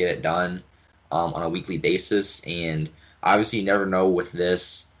out there and get it done on a weekly basis. And Obviously, you never know with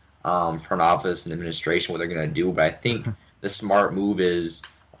this front office and administration what they're going to do, but I think the smart move is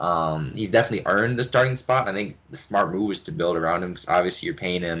he's definitely earned the starting spot. I think the smart move is to build around him because obviously you're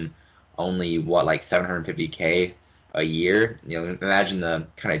paying him only like $750K a year. Imagine the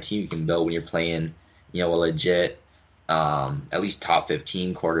kind of team you can build when you're playing, a legit, at least top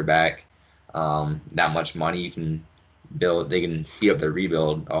 15 quarterback. That much money you can build. They can speed up their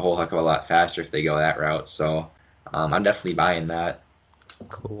rebuild a whole heck of a lot faster if they go that route. So I'm definitely buying that.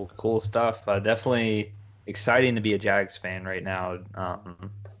 Cool stuff. Definitely exciting to be a Jags fan right now.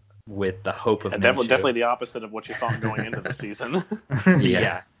 With the hope of definitely the opposite of what you thought going into the season.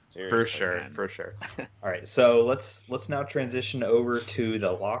 Yeah. For sure. All right, so let's now transition over to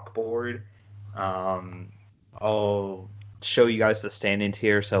the lock board. I'll show you guys the standings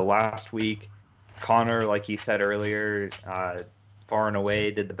here. So last week, Connor, like he said earlier, far and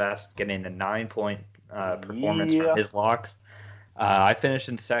away did the best, getting a 9-point performance from his locks. I finished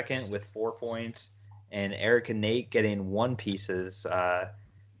in second with 4 points, and Eric and Nate getting 1 pieces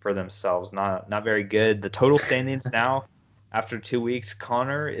for themselves. Not very good. The total standings now, after 2 weeks,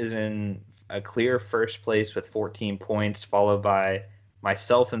 Connor is in a clear first place with 14 points, followed by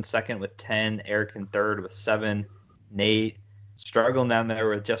myself in second with 10, Eric in third with 7, Nate struggling down there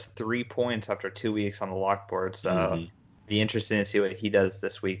with just 3 points after 2 weeks on the lock board. So be interesting to see what he does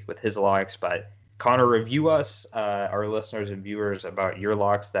this week with his locks. But Connor, review us, our listeners and viewers, about your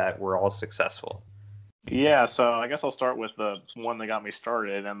locks that were all successful. Yeah, so I guess I'll start with the one that got me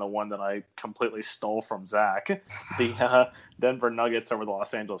started and the one that I completely stole from Zach, the Denver Nuggets over the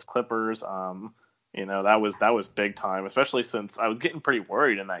Los Angeles Clippers. That was big time, especially since I was getting pretty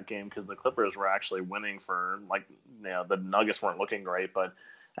worried in that game because the Clippers were actually winning the Nuggets weren't looking great, but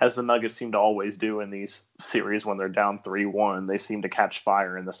as the Nuggets seem to always do in these series when they're down 3-1, they seem to catch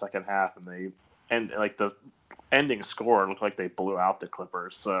fire in the second half, and the ending score looked like they blew out the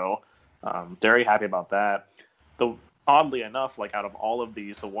Clippers. So very happy about that. Oddly enough, out of all of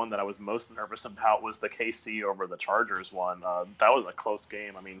these, the one that I was most nervous about was the KC over the Chargers one. That was a close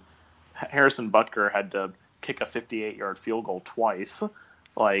game. I mean, Harrison Butker had to kick a 58-yard field goal twice.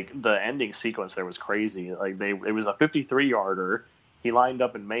 The ending sequence there was crazy. It was a 53-yarder. He lined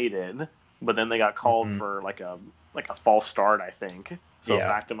up and made it, but then they got called for a false start, I think. So it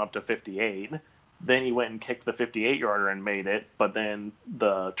backed him up to 58. Then he went and kicked the 58-yarder and made it, but then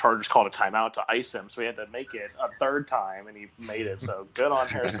the Chargers called a timeout to ice him, so he had to make it a third time, and he made it. So good on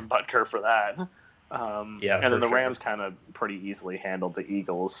Harrison Butker for that. And then the Rams kind of pretty easily handled the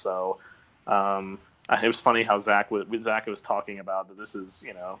Eagles. So it was funny how Zach was talking about that this is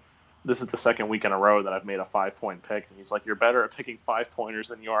the second week in a row that I've made a 5-point pick, and he's like, "You're better at picking 5-pointers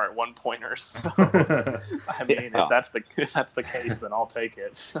than you are at 1-pointers." So, I mean, if that's the case, then I'll take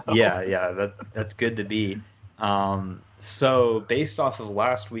it. So. Yeah, that's good to be. So based off of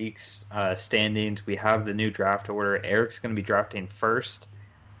last week's standings, we have the new draft order. Eric's going to be drafting first.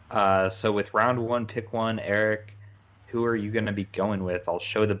 So with round 1, pick 1, Eric, who are you going to be going with? I'll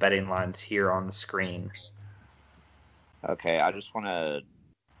show the betting lines here on the screen. Okay, I just want to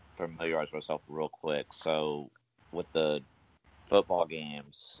familiarize myself real quick. So with the football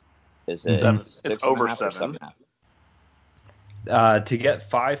games, is it 7? It's over 7. To get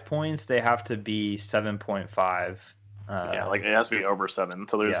 5 points, they have to be 7.5. It has to be over 7.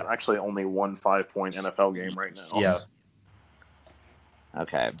 So there's actually only one 5-point NFL game right now. Yeah.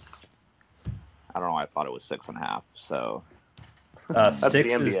 Okay. I don't know why I thought it was 6.5. So 6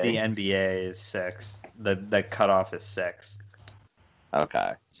 is the NBA is 6. The cutoff is 6.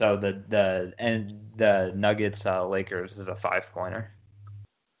 Okay. So the Nuggets Lakers is a 5-pointer.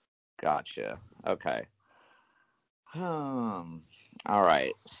 Gotcha. Okay. All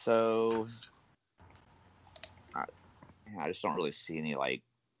right. So I just don't really see any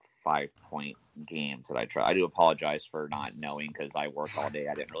 5-point games that I try. I do apologize for not knowing because I worked all day.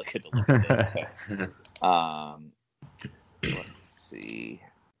 I didn't really get to look at it. So, let's see.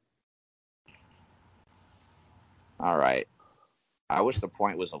 All right. I wish the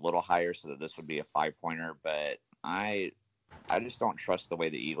point was a little higher so that this would be a 5-pointer, but I just don't trust the way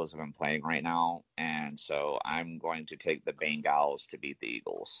the Eagles have been playing right now, and so I'm going to take the Bengals to beat the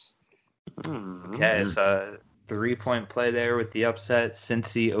Eagles. Okay, so 3-point play there with the upset.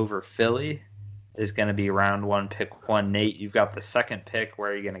 Cincy over Philly is going to be round 1, pick 1. Nate, you've got the second pick.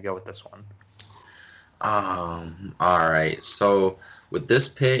 Where are you going to go with this one? All right. So with this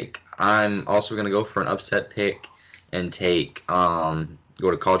pick, I'm also going to go for an upset pick and take go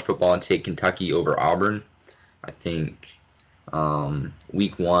to college football and take Kentucky over Auburn. I think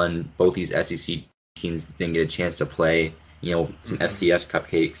week 1, both these SEC teams didn't get a chance to play, some FCS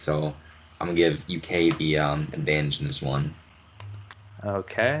cupcakes. So I'm gonna give UK the advantage in this one.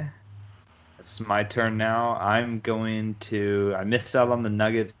 Okay. It's my turn now. I missed out on the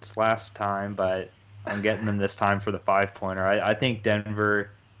Nuggets last time, but I'm getting them this time for the 5-pointer. I think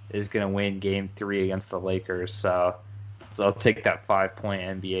Denver is going to win Game 3 against the Lakers, so I'll take that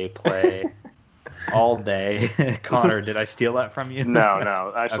 5-point NBA play all day. Connor, did I steal that from you?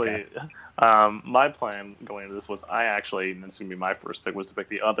 No. Actually, Okay. My plan going into this was this is going to be my first pick, was to pick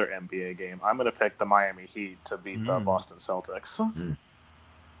the other NBA game. I'm going to pick the Miami Heat to beat the Boston Celtics.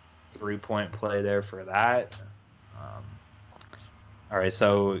 3-point play there for that. All right,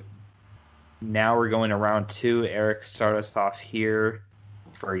 so now we're going to round 2. Eric, start us off here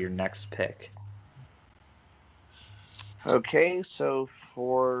for your next pick. Okay, so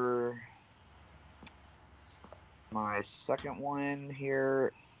for my second one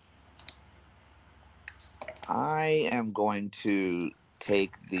here, I am going to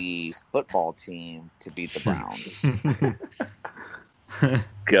take the football team to beat the Browns.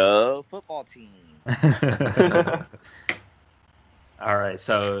 Go football team. All right,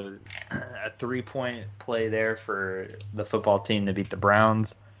 so a 3-point play there for the football team to beat the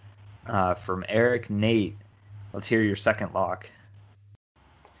Browns. From Eric. Nate, let's hear your second lock.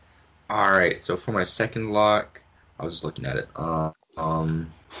 All right, so for my second lock, I was just looking at it. What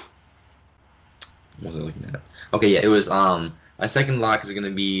was I looking at? Okay, yeah, it was my second lock is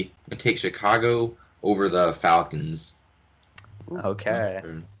gonna take Chicago over the Falcons. Okay.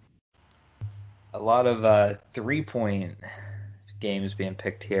 A lot of 3-point games being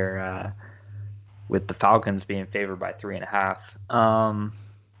picked here, with the Falcons being favored by 3.5.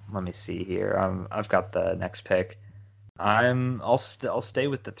 Let me see here. I've got the next pick. I'll stay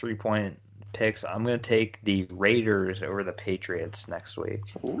with the 3-point picks. I'm going to take the Raiders over the Patriots next week.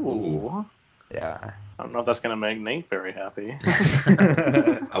 Ooh. Yeah. I don't know if that's going to make Nate very happy.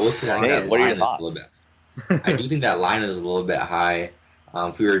 I will say that what are your line is a little bit. I do think that line is a little bit high.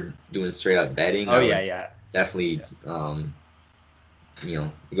 If we were doing straight up betting, definitely, go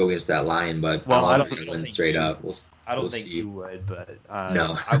against that line. But I don't win straight up. I don't we'll think see. you would, but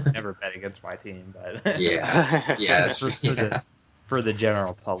no, I would never bet against my team. But yeah, for the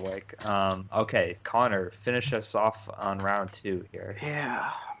general public. Okay, Connor, finish us off on round 2 here.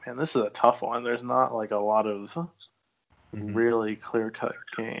 Yeah, man, this is a tough one. There's not like a lot of really clear-cut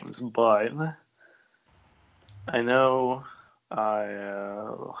games, but I know I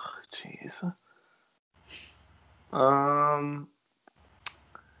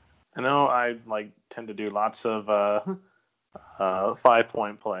know I tend to do lots of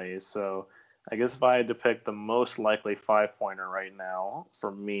 5-point plays, so I guess if I had to pick the most likely 5-pointer right now, for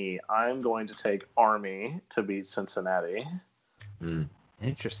me, I'm going to take Army to beat Cincinnati.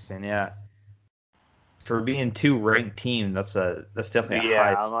 Interesting, yeah. For being 2 ranked team, that's definitely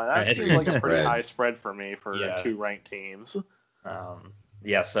a high. That seems like a pretty high spread for me for 2 ranked teams.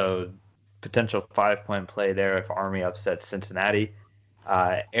 So potential 5-point play there if Army upsets Cincinnati.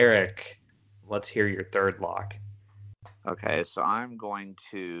 Eric, let's hear your third lock. Okay, so I'm going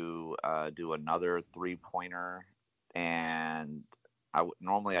to do another 3-pointer, and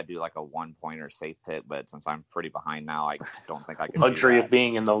normally I do like a 1-pointer safe pick, but since I'm pretty behind now, I don't think I can. Luxury of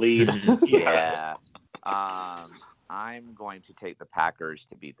being in the lead. Yeah. I'm going to take the Packers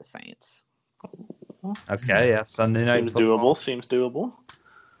to beat the Saints. Okay, yeah, Sunday night football. Seems doable.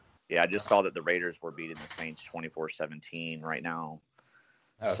 Yeah, I just saw that the Raiders were beating the Saints 24-17 right now.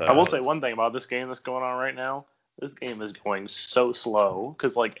 Okay. So I will say one thing about this game that's going on right now. This game is going so slow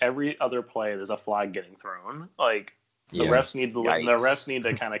because every other play, there's a flag getting thrown. The refs need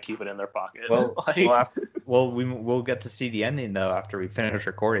to kind of keep it in their pocket. We'll get to see the ending though after we finish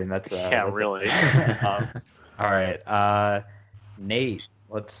recording. That's really. All right, Nate.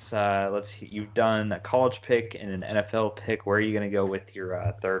 You've done a college pick and an NFL pick. Where are you going to go with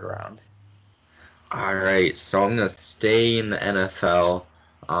your third round? All right, so I'm going to stay in the NFL.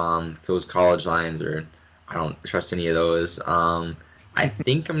 Those college lines I don't trust any of those. I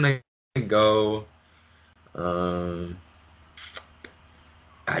think I'm going to go. I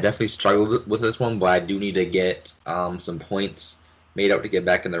definitely struggled with this one, but I do need to get some points made up to get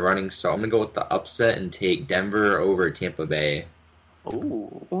back in the running. So I'm going to go with the upset and take Denver over Tampa Bay.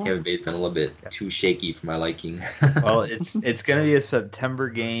 Ooh. Tampa Bay's been a little bit too shaky for my liking. Well, it's going to be a September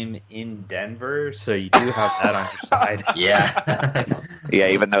game in Denver, so you do have that on your side. Yeah. Yeah,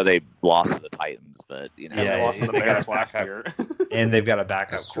 even though they lost to the Titans, but And Yeah, they lost to the they got a Bears last backup. year. And they've got a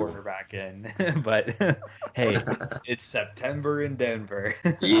backup That's true. quarterback in. But hey, it's September in Denver.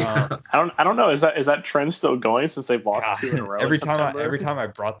 Yeah. I don't know. Is that trend still going since they've lost God, 2 in a row? every in time September? I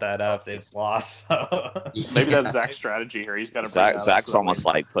brought that up, they've lost. So. Maybe Yeah. that's Zach's strategy here. He's got to bring that up Zach's so that almost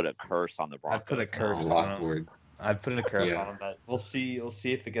way- like put a curse on the I Broncos. put a curse now. on them. Lockboard. I put in a curse Yeah. on them, but we'll see. We'll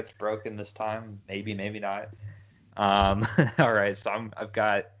see if it gets broken this time. Maybe, maybe not. All right. So I've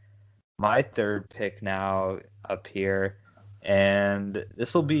got my third pick now up here, and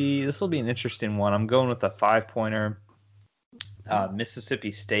this will be an interesting one. I'm going with a 5-pointer.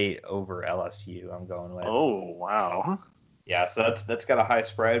 Mississippi State over LSU. I'm going with. Oh wow! Yeah, so that's got a high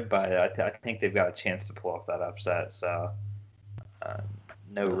spread, but I think they've got a chance to pull off that upset. So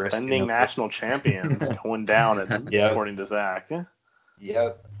no risk. Defending national champions going down, according to Zach.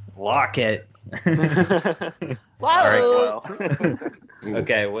 Yep. Lock it. All right. Well,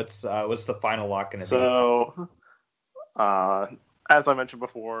 Okay, what's the final lock going to be? so as I mentioned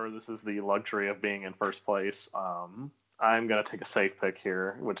before, this is the luxury of being in first place. I'm going to take a safe pick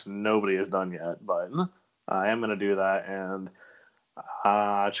here, which nobody has done yet, but I am going to do that, and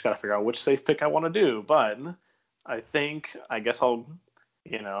I just got to figure out which safe pick I want to do. But I guess I'm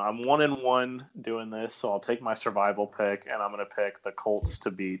 1-1 doing this, so I'll take my survival pick, and I'm going to pick the Colts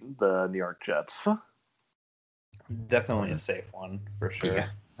to beat the New York Jets. Definitely a safe one for sure. Yeah.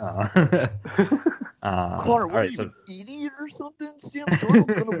 Connor, what are you, an idiot or something? Sam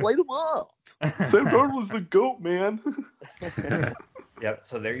Darnold's going to light him up. Sam Darnold's the GOAT, man. Yep.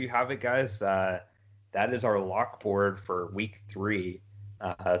 So there you have it, guys. That is our lock board for week 3.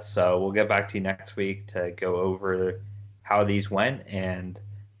 So we'll get back to you next week to go over how these went and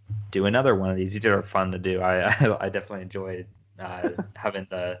do another one of these. These are fun to do. I definitely enjoyed having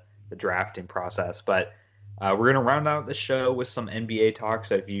the drafting process. But we're going to round out the show with some NBA talk.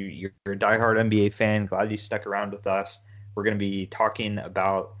 So if you're a diehard NBA fan, glad you stuck around with us. We're going to be talking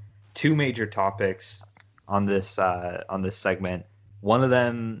about 2 major topics on this segment. One of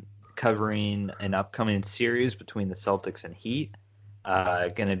them covering an upcoming series between the Celtics and Heat.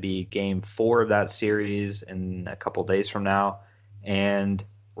 Going to be Game 4 of that series in a couple days from now, and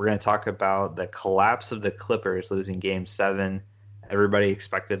we're going to talk about the collapse of the Clippers losing Game 7. Everybody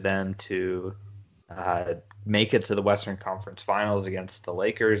expected them to make it to the Western Conference Finals against the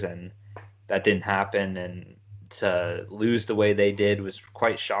Lakers, and that didn't happen. And to lose the way they did was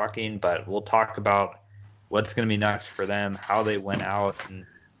quite shocking, but we'll talk about what's going to be next for them, how they went out, and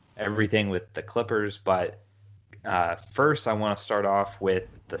everything with the Clippers. But first, I want to start off with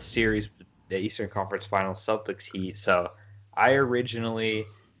the series, the Eastern Conference Finals, Celtics Heat. So I originally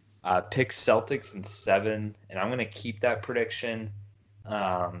picked Celtics in 7, and I'm going to keep that prediction.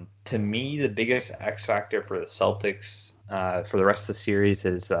 To me, the biggest X factor for the Celtics for the rest of the series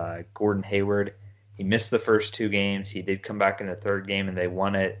is Gordon Hayward. He missed the first 2 games. He did come back in the 3rd game, and they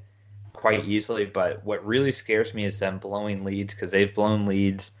won it quite easily. But what really scares me is them blowing leads, because they've blown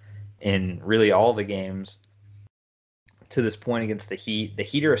leads in really all the games to this point against the Heat. The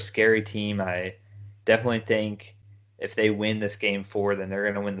Heat are a scary team. I definitely think if they win this Game 4, then they're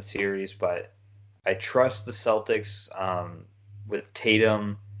going to win the series. But I trust the Celtics with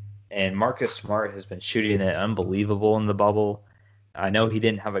Tatum, and Marcus Smart has been shooting it unbelievable in the bubble. I know he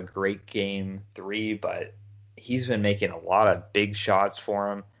didn't have a great Game 3, but he's been making a lot of big shots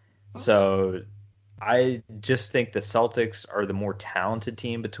for him. So I just think the Celtics are the more talented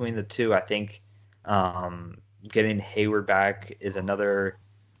team between the two. I think getting Hayward back is another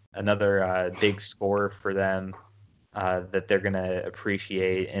big score for them that they're going to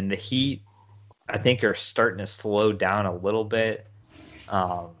appreciate. And the Heat, I think, are starting to slow down a little bit.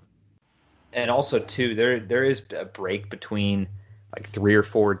 And also, too, there is a break between like 3 or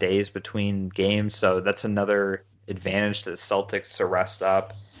 4 days between games. So that's another advantage to the Celtics to rest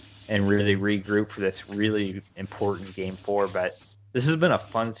up and really regroup for this really important Game 4. But this has been a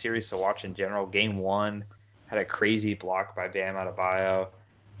fun series to watch in general. Game 1 had a crazy block by Bam Adebayo.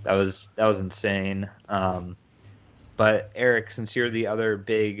 That was insane. But Eric, since you're the other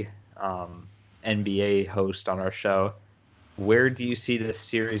big NBA host on our show, where do you see this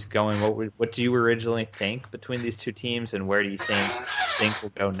series going? What do you originally think between these two teams, and where do you think will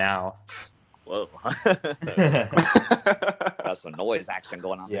go now? Whoa. That's some noise action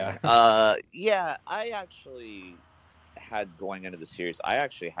going on. Yeah. Yeah, I actually had going into the series, I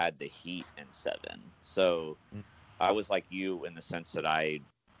actually had the Heat in 7. So I was like you in the sense that I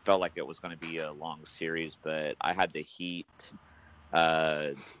felt like it was going to be a long series, but I had the Heat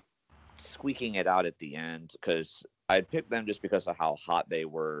squeaking it out at the end because I picked them just because of how hot they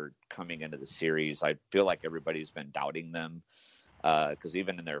were coming into the series. I feel like everybody's been doubting them Because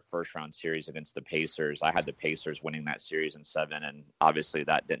even in their first round series against the Pacers, I had the Pacers winning that series in 7, and obviously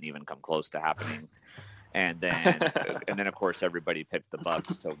that didn't even come close to happening. And then of course everybody picked the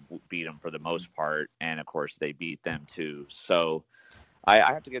Bucks to beat them for the most part, and of course they beat them too. So I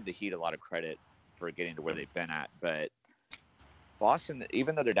have to give the Heat a lot of credit for getting to where they've been at. But Boston,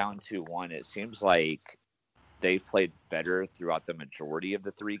 even though they're down 2-1, it seems like they've played better throughout the majority of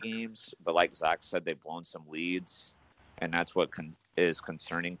the 3 games. But like Zach said, they've blown some leads, and that's what is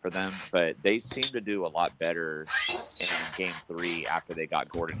concerning for them. But they seem to do a lot better in Game 3 after they got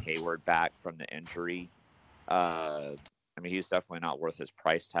Gordon Hayward back from the injury. I mean, he's definitely not worth his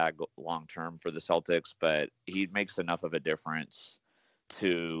price tag long term for the Celtics, but he makes enough of a difference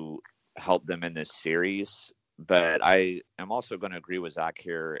to help them in this series. But I am also going to agree with Zach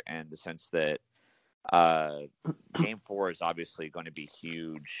here in the sense that Game 4 is obviously going to be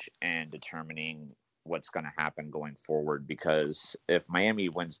huge in determining what's going to happen going forward, because if Miami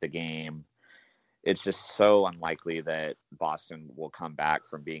wins the game, it's just so unlikely that Boston will come back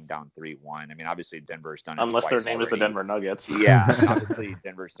from being down 3-1. I mean, obviously Denver's done it unless their twice name already. is the Denver Nuggets. Yeah, I mean, obviously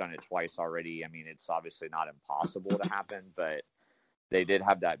Denver's done it twice already. I mean, it's obviously not impossible to happen, but they did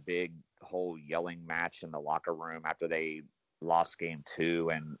have that big whole yelling match in the locker room after they lost Game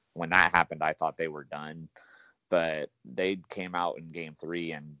 2, and when that happened, I thought they were done. But they came out in Game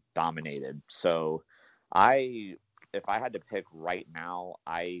 3 and dominated. So if I had to pick right now,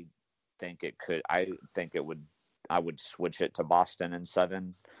 I would switch it to Boston in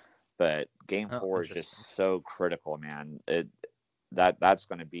 7, but Game 4 is just so critical, man. That's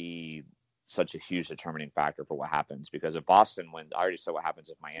going to be such a huge determining factor for what happens, because if Boston wins, I already said what happens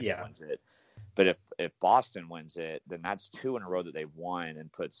if Miami wins it, but if Boston wins it, then that's 2 in a row that they've won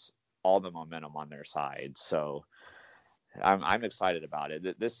and puts all the momentum on their side. So I'm excited about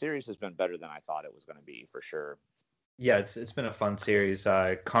it. This series has been better than I thought it was going to be, for sure. Yeah, it's been a fun series.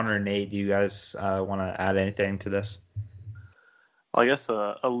 Connor and Nate, do you guys want to add anything to this? Well, I guess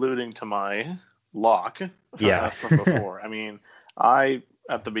alluding to my lock from before. I mean, I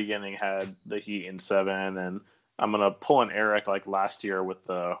at the beginning had the Heat in 7, and I'm going to pull an Eric like last year with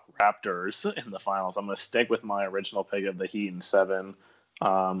the Raptors in the finals. I'm going to stick with my original pick of the Heat in 7.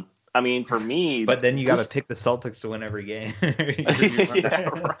 I mean, for me... But then you got to pick the Celtics to win every game. Yeah,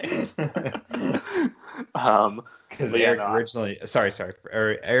 right. Because Eric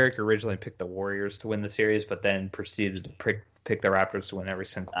originally picked the Warriors to win the series, but then proceeded to pick the Raptors to win every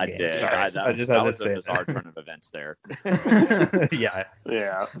single game. I did. Sorry. I just had to say a bizarre turn of events there. Yeah.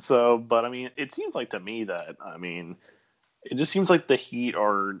 So, but I mean, it seems like to me that, I mean, it just seems like the Heat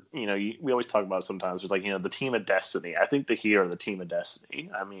are, we always talk about it sometimes, it's like, the team of destiny. I think the Heat are the team of destiny.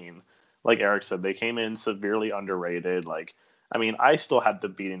 I mean, like Eric said, they came in severely underrated. Like, I mean, I still had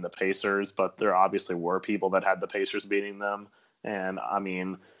them beating the Pacers, but there obviously were people that had the Pacers beating them. And I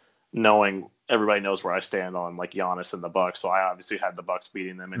mean, knowing everybody knows where I stand on like Giannis and the Bucks, so I obviously had the Bucks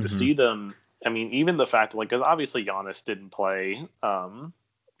beating them. And to see them, I mean, even the fact that, like, because obviously Giannis didn't play,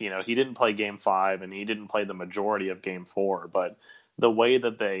 he didn't play Game 5 and he didn't play the majority of Game 4, but the way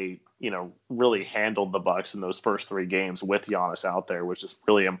that they, really handled the Bucks in those first 3 games with Giannis out there was just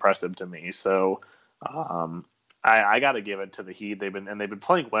really impressive to me. So, I got to give it to the Heat. They've been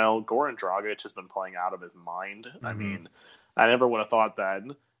playing well. Goran Dragic has been playing out of his mind. I mean, I never would have thought that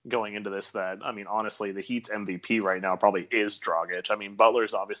going into this that, I mean, honestly, the Heat's MVP right now probably is Dragic. I mean,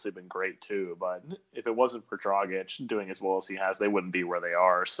 Butler's obviously been great too, but if it wasn't for Dragic doing as well as he has, they wouldn't be where they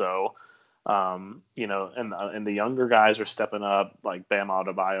are. So, and the younger guys are stepping up, like Bam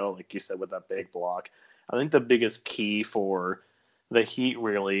Adebayo, like you said, with that big block. I think the biggest key for the Heat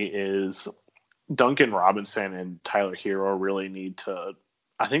really is Duncan Robinson and Tyler Hero really need to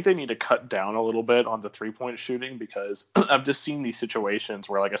cut down a little bit on the 3-point shooting, because I've just seen these situations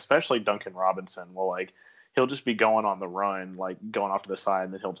where, like, especially Duncan Robinson will, like, he'll just be going on the run, like going off to the side,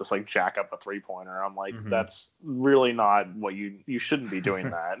 and then he'll just like jack up a 3-pointer. I'm like, that's really not what you shouldn't be doing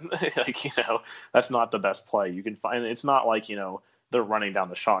that. Like, that's not the best play you can find. It's not like, they're running down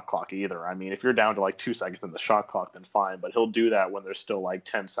the shot clock either. I mean, if you're down to like 2 seconds in the shot clock, then fine, but he'll do that when there's still like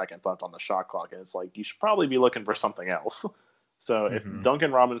 10 seconds left on the shot clock. And it's like, you should probably be looking for something else. So if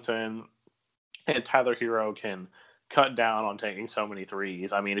Duncan Robinson and Tyler Hero can cut down on taking so many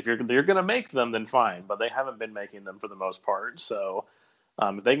threes, I mean, if they're going to make them, then fine, but they haven't been making them for the most part. So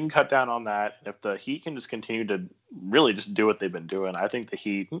if they can cut down on that, if the Heat can just continue to really just do what they've been doing, I think the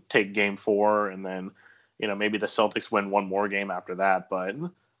Heat take Game 4, and then, maybe the Celtics win one more game after that. But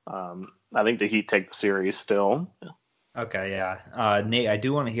I think the Heat take the series still. Okay, yeah. Nate, I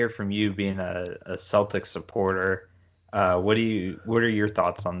do want to hear from you, being a Celtics supporter. What are your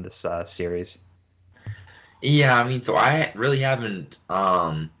thoughts on this series? Yeah, I mean, so I really haven't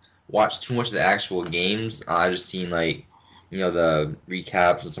watched too much of the actual games. I've just seen like, the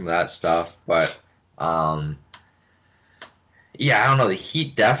recaps and some of that stuff. But um, yeah, I don't know. The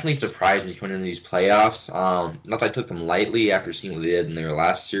Heat definitely surprised me coming into these playoffs. Not that I took them lightly after seeing what they did in their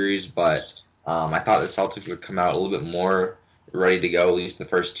last series, but I thought the Celtics would come out a little bit more ready to go, at least the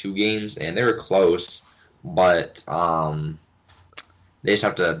first two games, and they were close. But they just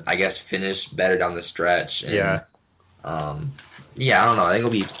have to, I guess, finish better down the stretch. And Yeah, yeah, I don't know. I think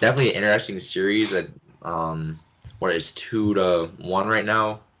it'll be definitely an interesting series. At what is 2-1 right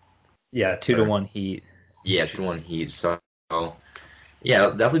now? yeah, 2-1 Heat. Yeah, 2-1 Heat. So yeah,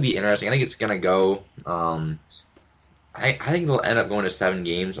 it'll definitely be interesting. I think it's gonna go. I think they'll end up going to 7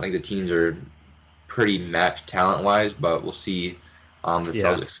 games. I think the teams are pretty matched talent wise, but we'll see. The Yeah.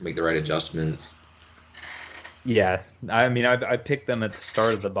 Celtics make the right adjustments. Yeah, I mean, I picked them at the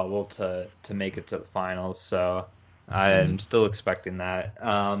start of the bubble to make it to the finals, so I'm still expecting that.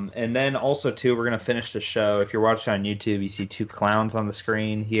 And then also too, we're gonna finish the show. If you're watching on YouTube, you see two clowns on the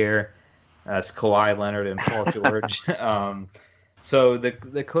screen here. That's Kawhi Leonard and Paul George. So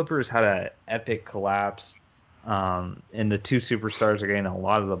the Clippers had an epic collapse, and the two superstars are getting a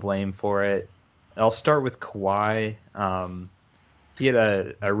lot of the blame for it. I'll start with Kawhi. He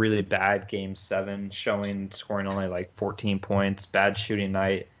had a really bad game 7, scoring only like 14 points, bad shooting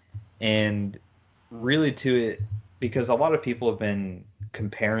night, and really to it because a lot of people have been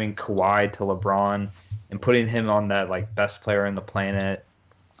comparing Kawhi to LeBron and putting him on that like best player in the planet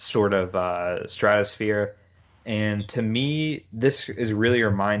sort of stratosphere. And to me, this is really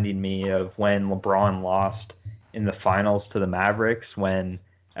reminding me of when LeBron lost in the finals to the Mavericks when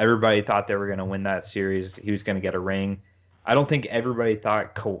everybody thought they were going to win that series. He was going to get a ring. I don't think everybody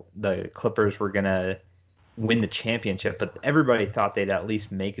thought the Clippers were going to win the championship, but everybody thought they'd at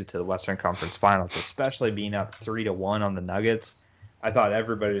least make it to the Western Conference Finals, especially being up 3-1 on the Nuggets. I thought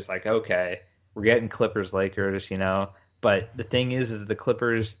everybody was like, okay, we're getting Clippers Lakers, But the thing is the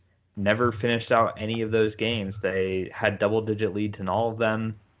Clippers never finished out any of those games. They had double-digit leads in all of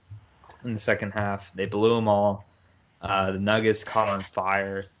them in the second half. They blew them all. The Nuggets caught on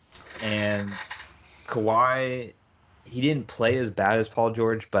fire, and Kawhi, he didn't play as bad as Paul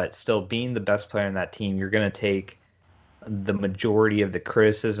George, but still being the best player in that team, you're going to take the majority of the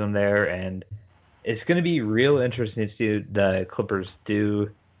criticism there, and it's going to be real interesting to see the Clippers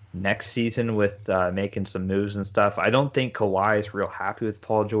do next season with making some moves and stuff. I don't think Kawhi is real happy with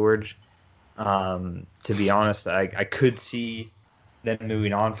Paul George. To be honest, I could see them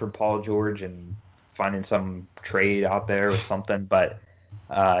moving on from Paul George and finding some trade out there or something, but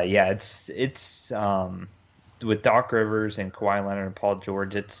yeah, it's with Doc Rivers and Kawhi Leonard and Paul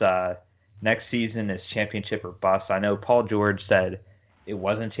George, it's next season is championship or bust. I know Paul George said it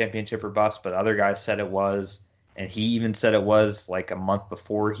wasn't championship or bust, but other guys said it was, and he even said it was like a month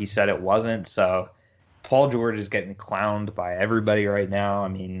before he said it wasn't. So Paul George is getting clowned by everybody right now. I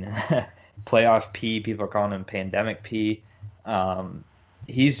mean, playoff P, people are calling him pandemic P.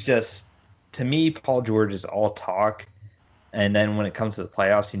 He's just, to me, Paul George is all talk, and then when it comes to the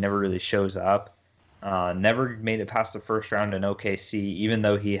playoffs, he never really shows up. Never made it past the first round in OKC, even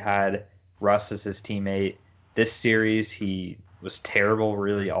though he had Russ as his teammate. This series, he was terrible,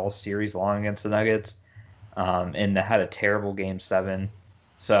 really, all series long against the Nuggets, and had a terrible Game 7.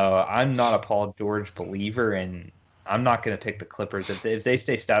 So I'm not a Paul George believer, and I'm not going to pick the Clippers. If they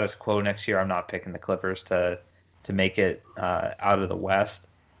stay status quo next year, I'm not picking the Clippers to make it out of the West.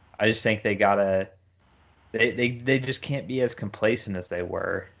 I just think they gotta. They just can't be as complacent as they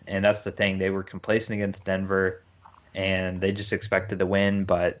were, and that's the thing. They were complacent against Denver, and they just expected to win.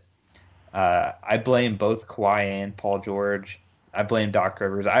 But I blame both Kawhi and Paul George. I blame Doc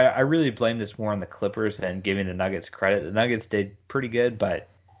Rivers. I really blame this more on the Clippers than giving the Nuggets credit. The Nuggets did pretty good, but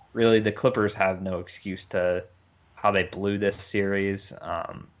really the Clippers have no excuse to how they blew this series.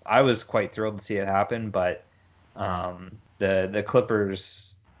 I was quite thrilled to see it happen, but the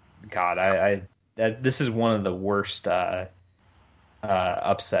Clippers, God, this is one of the worst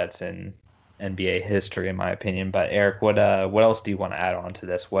upsets in NBA history, in my opinion. But Eric, what else do you want to add on to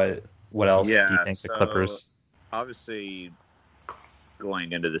this? What else do you think the Clippers? Obviously,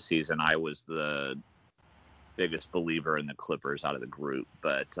 going into the season, I was the biggest believer in the Clippers out of the group,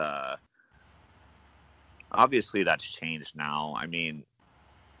 but obviously that's changed now. I mean,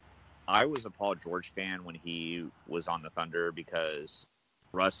 I was a Paul George fan when he was on the Thunder because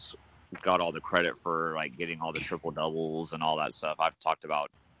Russ got all the credit for like getting all the triple doubles and all that stuff. I've talked about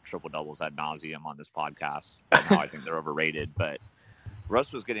triple doubles ad nauseum on this podcast. Now I think they're overrated, but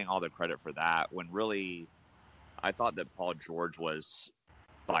Russ was getting all the credit for that when really I thought that Paul George was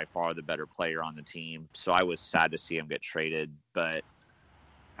by far the better player on the team. So I was sad to see him get traded. But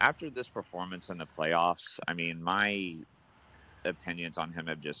after this performance in the playoffs, I mean, my opinions on him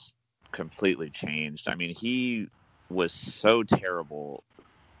have just completely changed. I mean, he was so terrible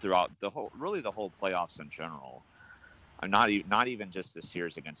throughout the whole playoffs in general. I'm not even just the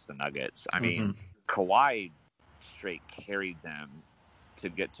series against the Nuggets. I mean, Kawhi straight carried them to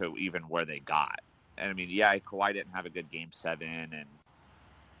get to even where they got. And I mean, yeah, Kawhi didn't have a good game 7, and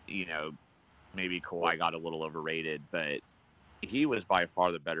you know, maybe Kawhi got a little overrated, but he was by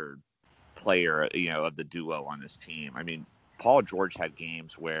far the better player, you know, of the duo on this team. I mean, Paul George had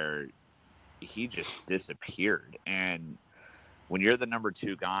games where he just disappeared, and when you're the number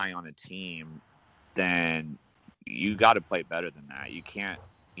 2 guy on a team, then you got to play better than that. You can't,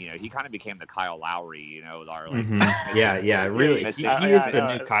 you know, he kind of became the Kyle Lowry, you know, our like, really. He is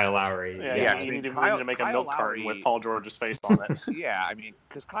the new Kyle Lowry. You need to make a milk carton with Paul George's face on it. Yeah, I mean,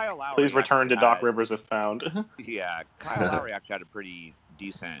 because Kyle Lowry. Please return to Doc Rivers if found. Yeah, Kyle Lowry actually had a pretty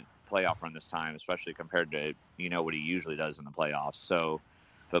decent playoff run this time, especially compared to, you know, what he usually does in the playoffs. So,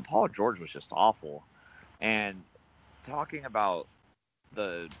 but Paul George was just awful. And talking about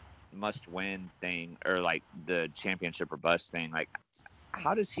the must-win thing, or like the championship or bust thing, like,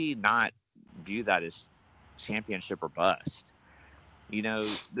 how does he not view that as championship or bust? You know,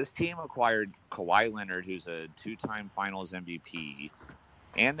 this team acquired Kawhi Leonard, who's a 2-time Finals MVP,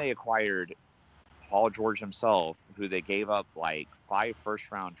 and they acquired Paul George himself, who they gave up like 5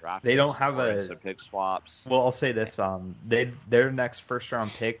 first-round draft. They don't have a pick swaps. Well, I'll say this: their next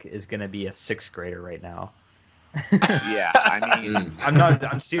first-round pick is going to be a 6th grader right now. Yeah, I mean,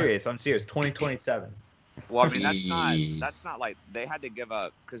 I'm serious. 2027. Well, I mean, that's not like they had to give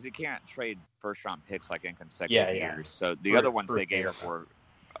up, because you can't trade first-round picks like in consecutive years. So the other ones they gave up were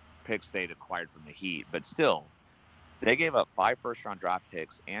picks they'd acquired from the Heat, but still, they gave up 5 first-round draft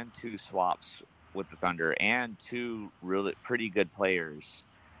picks and 2 swaps with the Thunder and 2 really pretty good players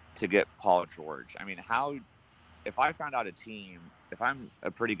to get Paul George. I mean, if I found out if I'm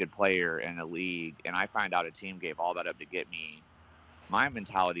a pretty good player in a league and I find out a team gave all that up to get me, my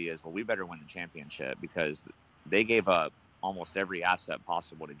mentality is, well, we better win the championship, because they gave up almost every asset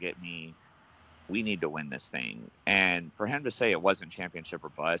possible to get me. We need to win this thing. And for him to say it wasn't championship or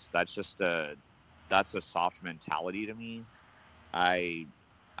bust, that's a soft mentality to me. I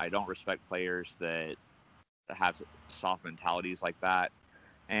don't respect players that have soft mentalities like that.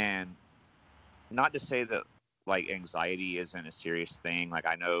 And not to say that like anxiety isn't a serious thing. Like,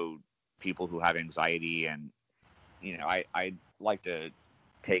 I know people who have anxiety, and you know, I like to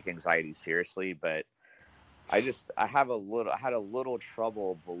take anxiety seriously, but I had a little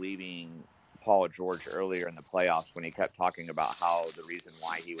trouble believing Paul George earlier in the playoffs when he kept talking about how the reason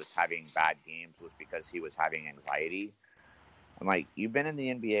why he was having bad games was because he was having anxiety. I'm like, you've been in the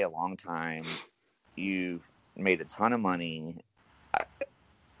NBA a long time. You've made a ton of money.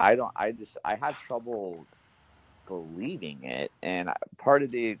 I had trouble believing it. And part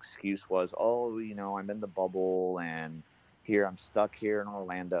of the excuse was, oh, you know, I'm in the bubble, and here I'm stuck here in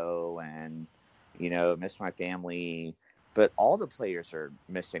Orlando, and, you know, miss my family. But all the players are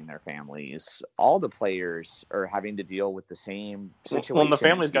missing their families. All the players are having to deal with the same situation. Well, the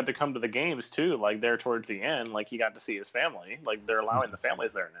families got to come to the games too. Like, there towards the end, like, he got to see his family. Like, they're allowing the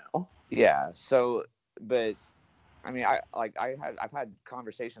families there now. Yeah. So, but I mean, I've had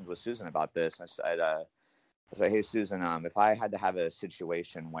conversations with Susan about this. I said, hey, Susan, if I had to have a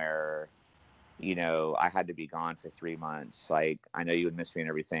situation where, you know, I had to be gone for 3 months, like, I know you would miss me and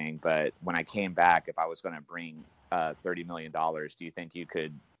everything, but when I came back, if I was going to bring $30 million, do you think you'd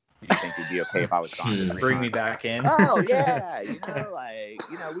be okay if I was gone? Bring me back in. Oh yeah, you know, like,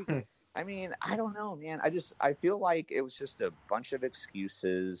 you know, I mean, I don't know, man. I feel like it was just a bunch of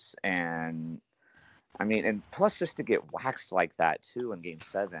excuses, and I mean, and plus just to get waxed like that too in Game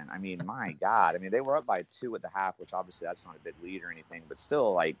 7. I mean, my God. I mean, they were up by 2 at the half, which obviously that's not a big lead or anything, but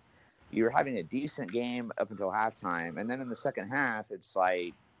still, like, you were having a decent game up until halftime, and then in the second half, it's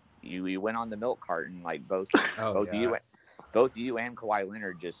like you went on the milk carton. Like, both you and Kawhi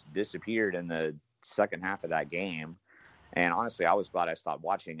Leonard just disappeared in the second half of that game. And honestly, I was glad I stopped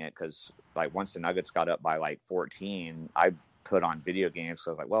watching it, because like once the Nuggets got up by like 14, I put on video games. So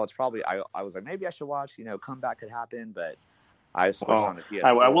I was like, well, it's probably I was like, maybe I should watch. You know, comeback could happen, but I switched on the PS4.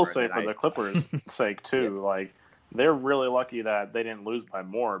 I will say for the Clippers' sake too, like, they're really lucky that they didn't lose by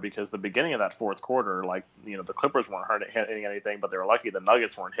more, because the beginning of that fourth quarter, like, you know, the Clippers weren't hitting anything, but they were lucky the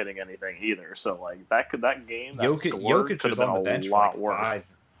Nuggets weren't hitting anything either. So like that game, Jokic was on the bench for like worse.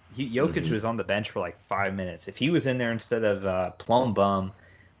 Jokic was on the bench for like 5 minutes. If he was in there instead of Plum Bum,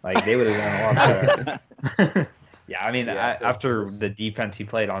 like, they would have done a lot better. Yeah, I mean, Yeah, so after this- the defense he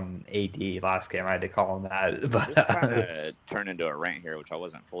played on AD last game, I had to call him that. But This kind of turned into a rant here, which I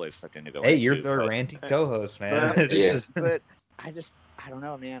wasn't fully expecting to go hey, into. you're the but- ranty co-host, man. But, Yeah. but I don't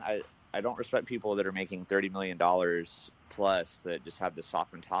know, man. I don't respect people that are making $30 million plus that just have this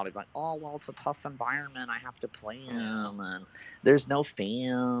soft mentality, like, oh, well, it's a tough environment. I have to play him, and there's no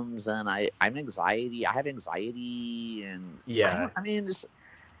fans, and I have anxiety, and Yeah. I mean,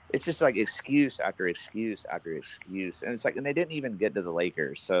 it's just like excuse after excuse after excuse, and it's like, and they didn't even get to the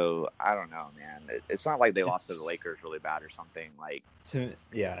Lakers, so I don't know, man. It's not like they lost to the Lakers really bad or something. Like, to me,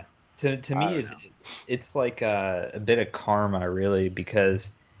 I it's, don't know. it's like a bit of karma, really,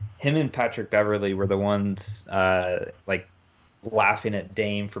 because him and Patrick Beverly were the ones like laughing at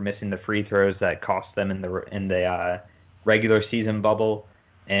Dame for missing the free throws that cost them in the regular season bubble,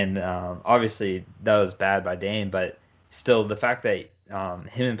 and obviously that was bad by Dame, but still the fact that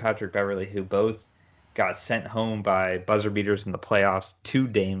him and Patrick Beverly, who both got sent home by buzzer beaters in the playoffs to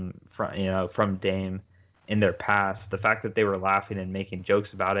Dame from Dame in their past, the fact that they were laughing and making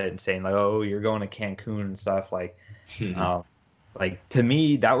jokes about it and saying like, "Oh, you're going to Cancun" and stuff like to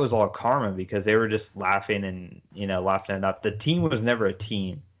me that was all karma because they were just laughing and laughing it up. The team was never a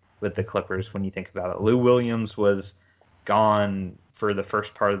team with the Clippers when you think about it. Lou Williams was gone for the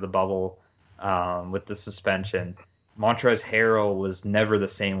first part of the bubble with the suspension. Montrezl Harrell was never the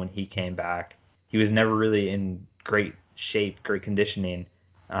same when he came back. He was never really in great shape, great conditioning.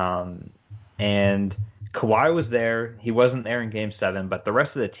 And Kawhi was there. He wasn't there in Game 7, but the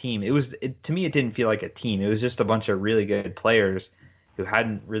rest of the team, to me, it didn't feel like a team. It was just a bunch of really good players who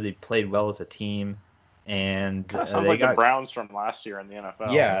hadn't really played well as a team. And Kind of sounds like the Browns from last year in the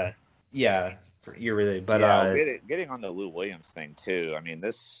NFL. Yeah, you're really. But getting on the Lou Williams thing too. I mean,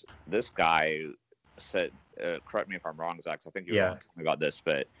 this guy said, correct me if I'm wrong, Zach. I think you were talking about this,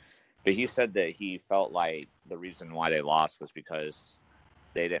 but he said that he felt like the reason why they lost was because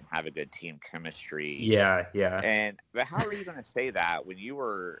they didn't have a good team chemistry. Yeah. But how are you going to say that when you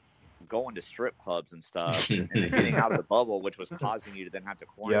were going to strip clubs and stuff and then getting out of the bubble, which was causing you to then have to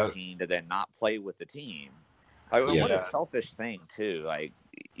quarantine to then not play with the team? Like, what a selfish thing too. Like,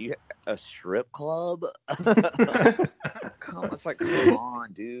 a strip club? It's like, come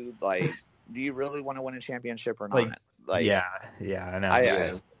on, dude. Like, do you really want to win a championship or not? Like, yeah, I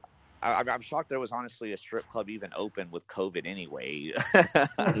know. I'm shocked there was honestly a strip club even open with COVID anyway.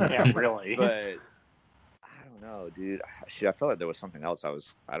 Yeah, really. But I don't know, dude. Shit, I felt like there was something else.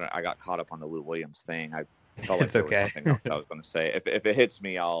 I got caught up on the Lou Williams thing. I felt like there was something else I was going to say. If it hits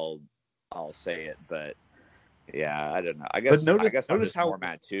me, I'll say it. But yeah, I don't know. I guess I'm just more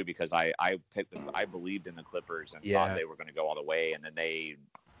mad too because I believed in the Clippers and thought they were going to go all the way, and then they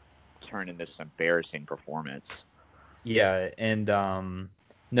turned in this embarrassing performance. Yeah, and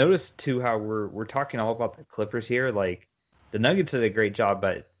notice too how we're talking all about the Clippers here. Like the Nuggets did a great job,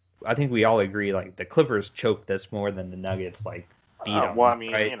 but I think we all agree like the Clippers choked this more than the Nuggets like beat them. Well, I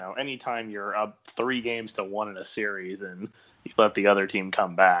mean, right? Anytime you're up 3-1 in a series and you let the other team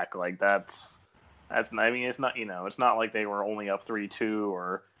come back, like that's. I mean, it's not it's not like they were only up 3-2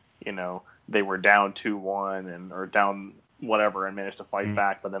 or they were down 2-1 or down whatever and managed to fight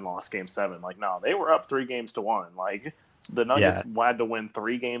back, but then lost Game 7. Like, no, they were up 3-1. Like, the Nuggets had to win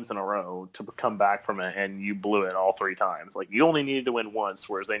 3 games in a row to come back from it, and you blew it all 3 times. Like, you only needed to win once,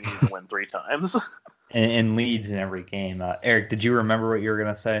 whereas they needed to win 3 times. and leads in every game. Eric, did you remember what you were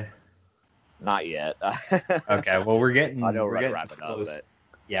gonna say? Not yet. Okay, well we're getting. I know we're getting wrapping close. up, but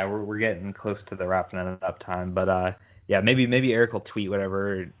yeah, we're getting close to the wrapping it up time. But maybe Eric will tweet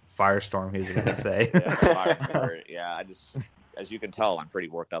whatever firestorm he was going to say. I just, as you can tell, I'm pretty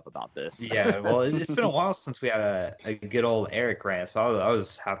worked up about this. Yeah, well, it's been a while since we had a good old Eric rant, so I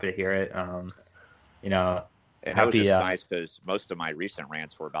was happy to hear it. And happy, it was just nice because most of my recent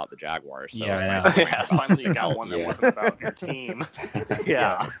rants were about the Jaguars. So finally you got one that wasn't about your team.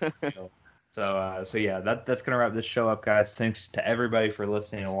 Yeah. So that's gonna wrap this show up, guys. Thanks to everybody for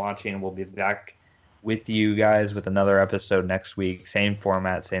listening and watching. We'll be back with you guys with another episode next week. Same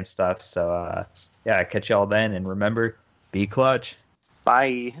format, same stuff. So catch y'all then, and remember, be clutch.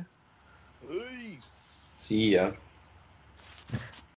 Bye. Peace. See ya.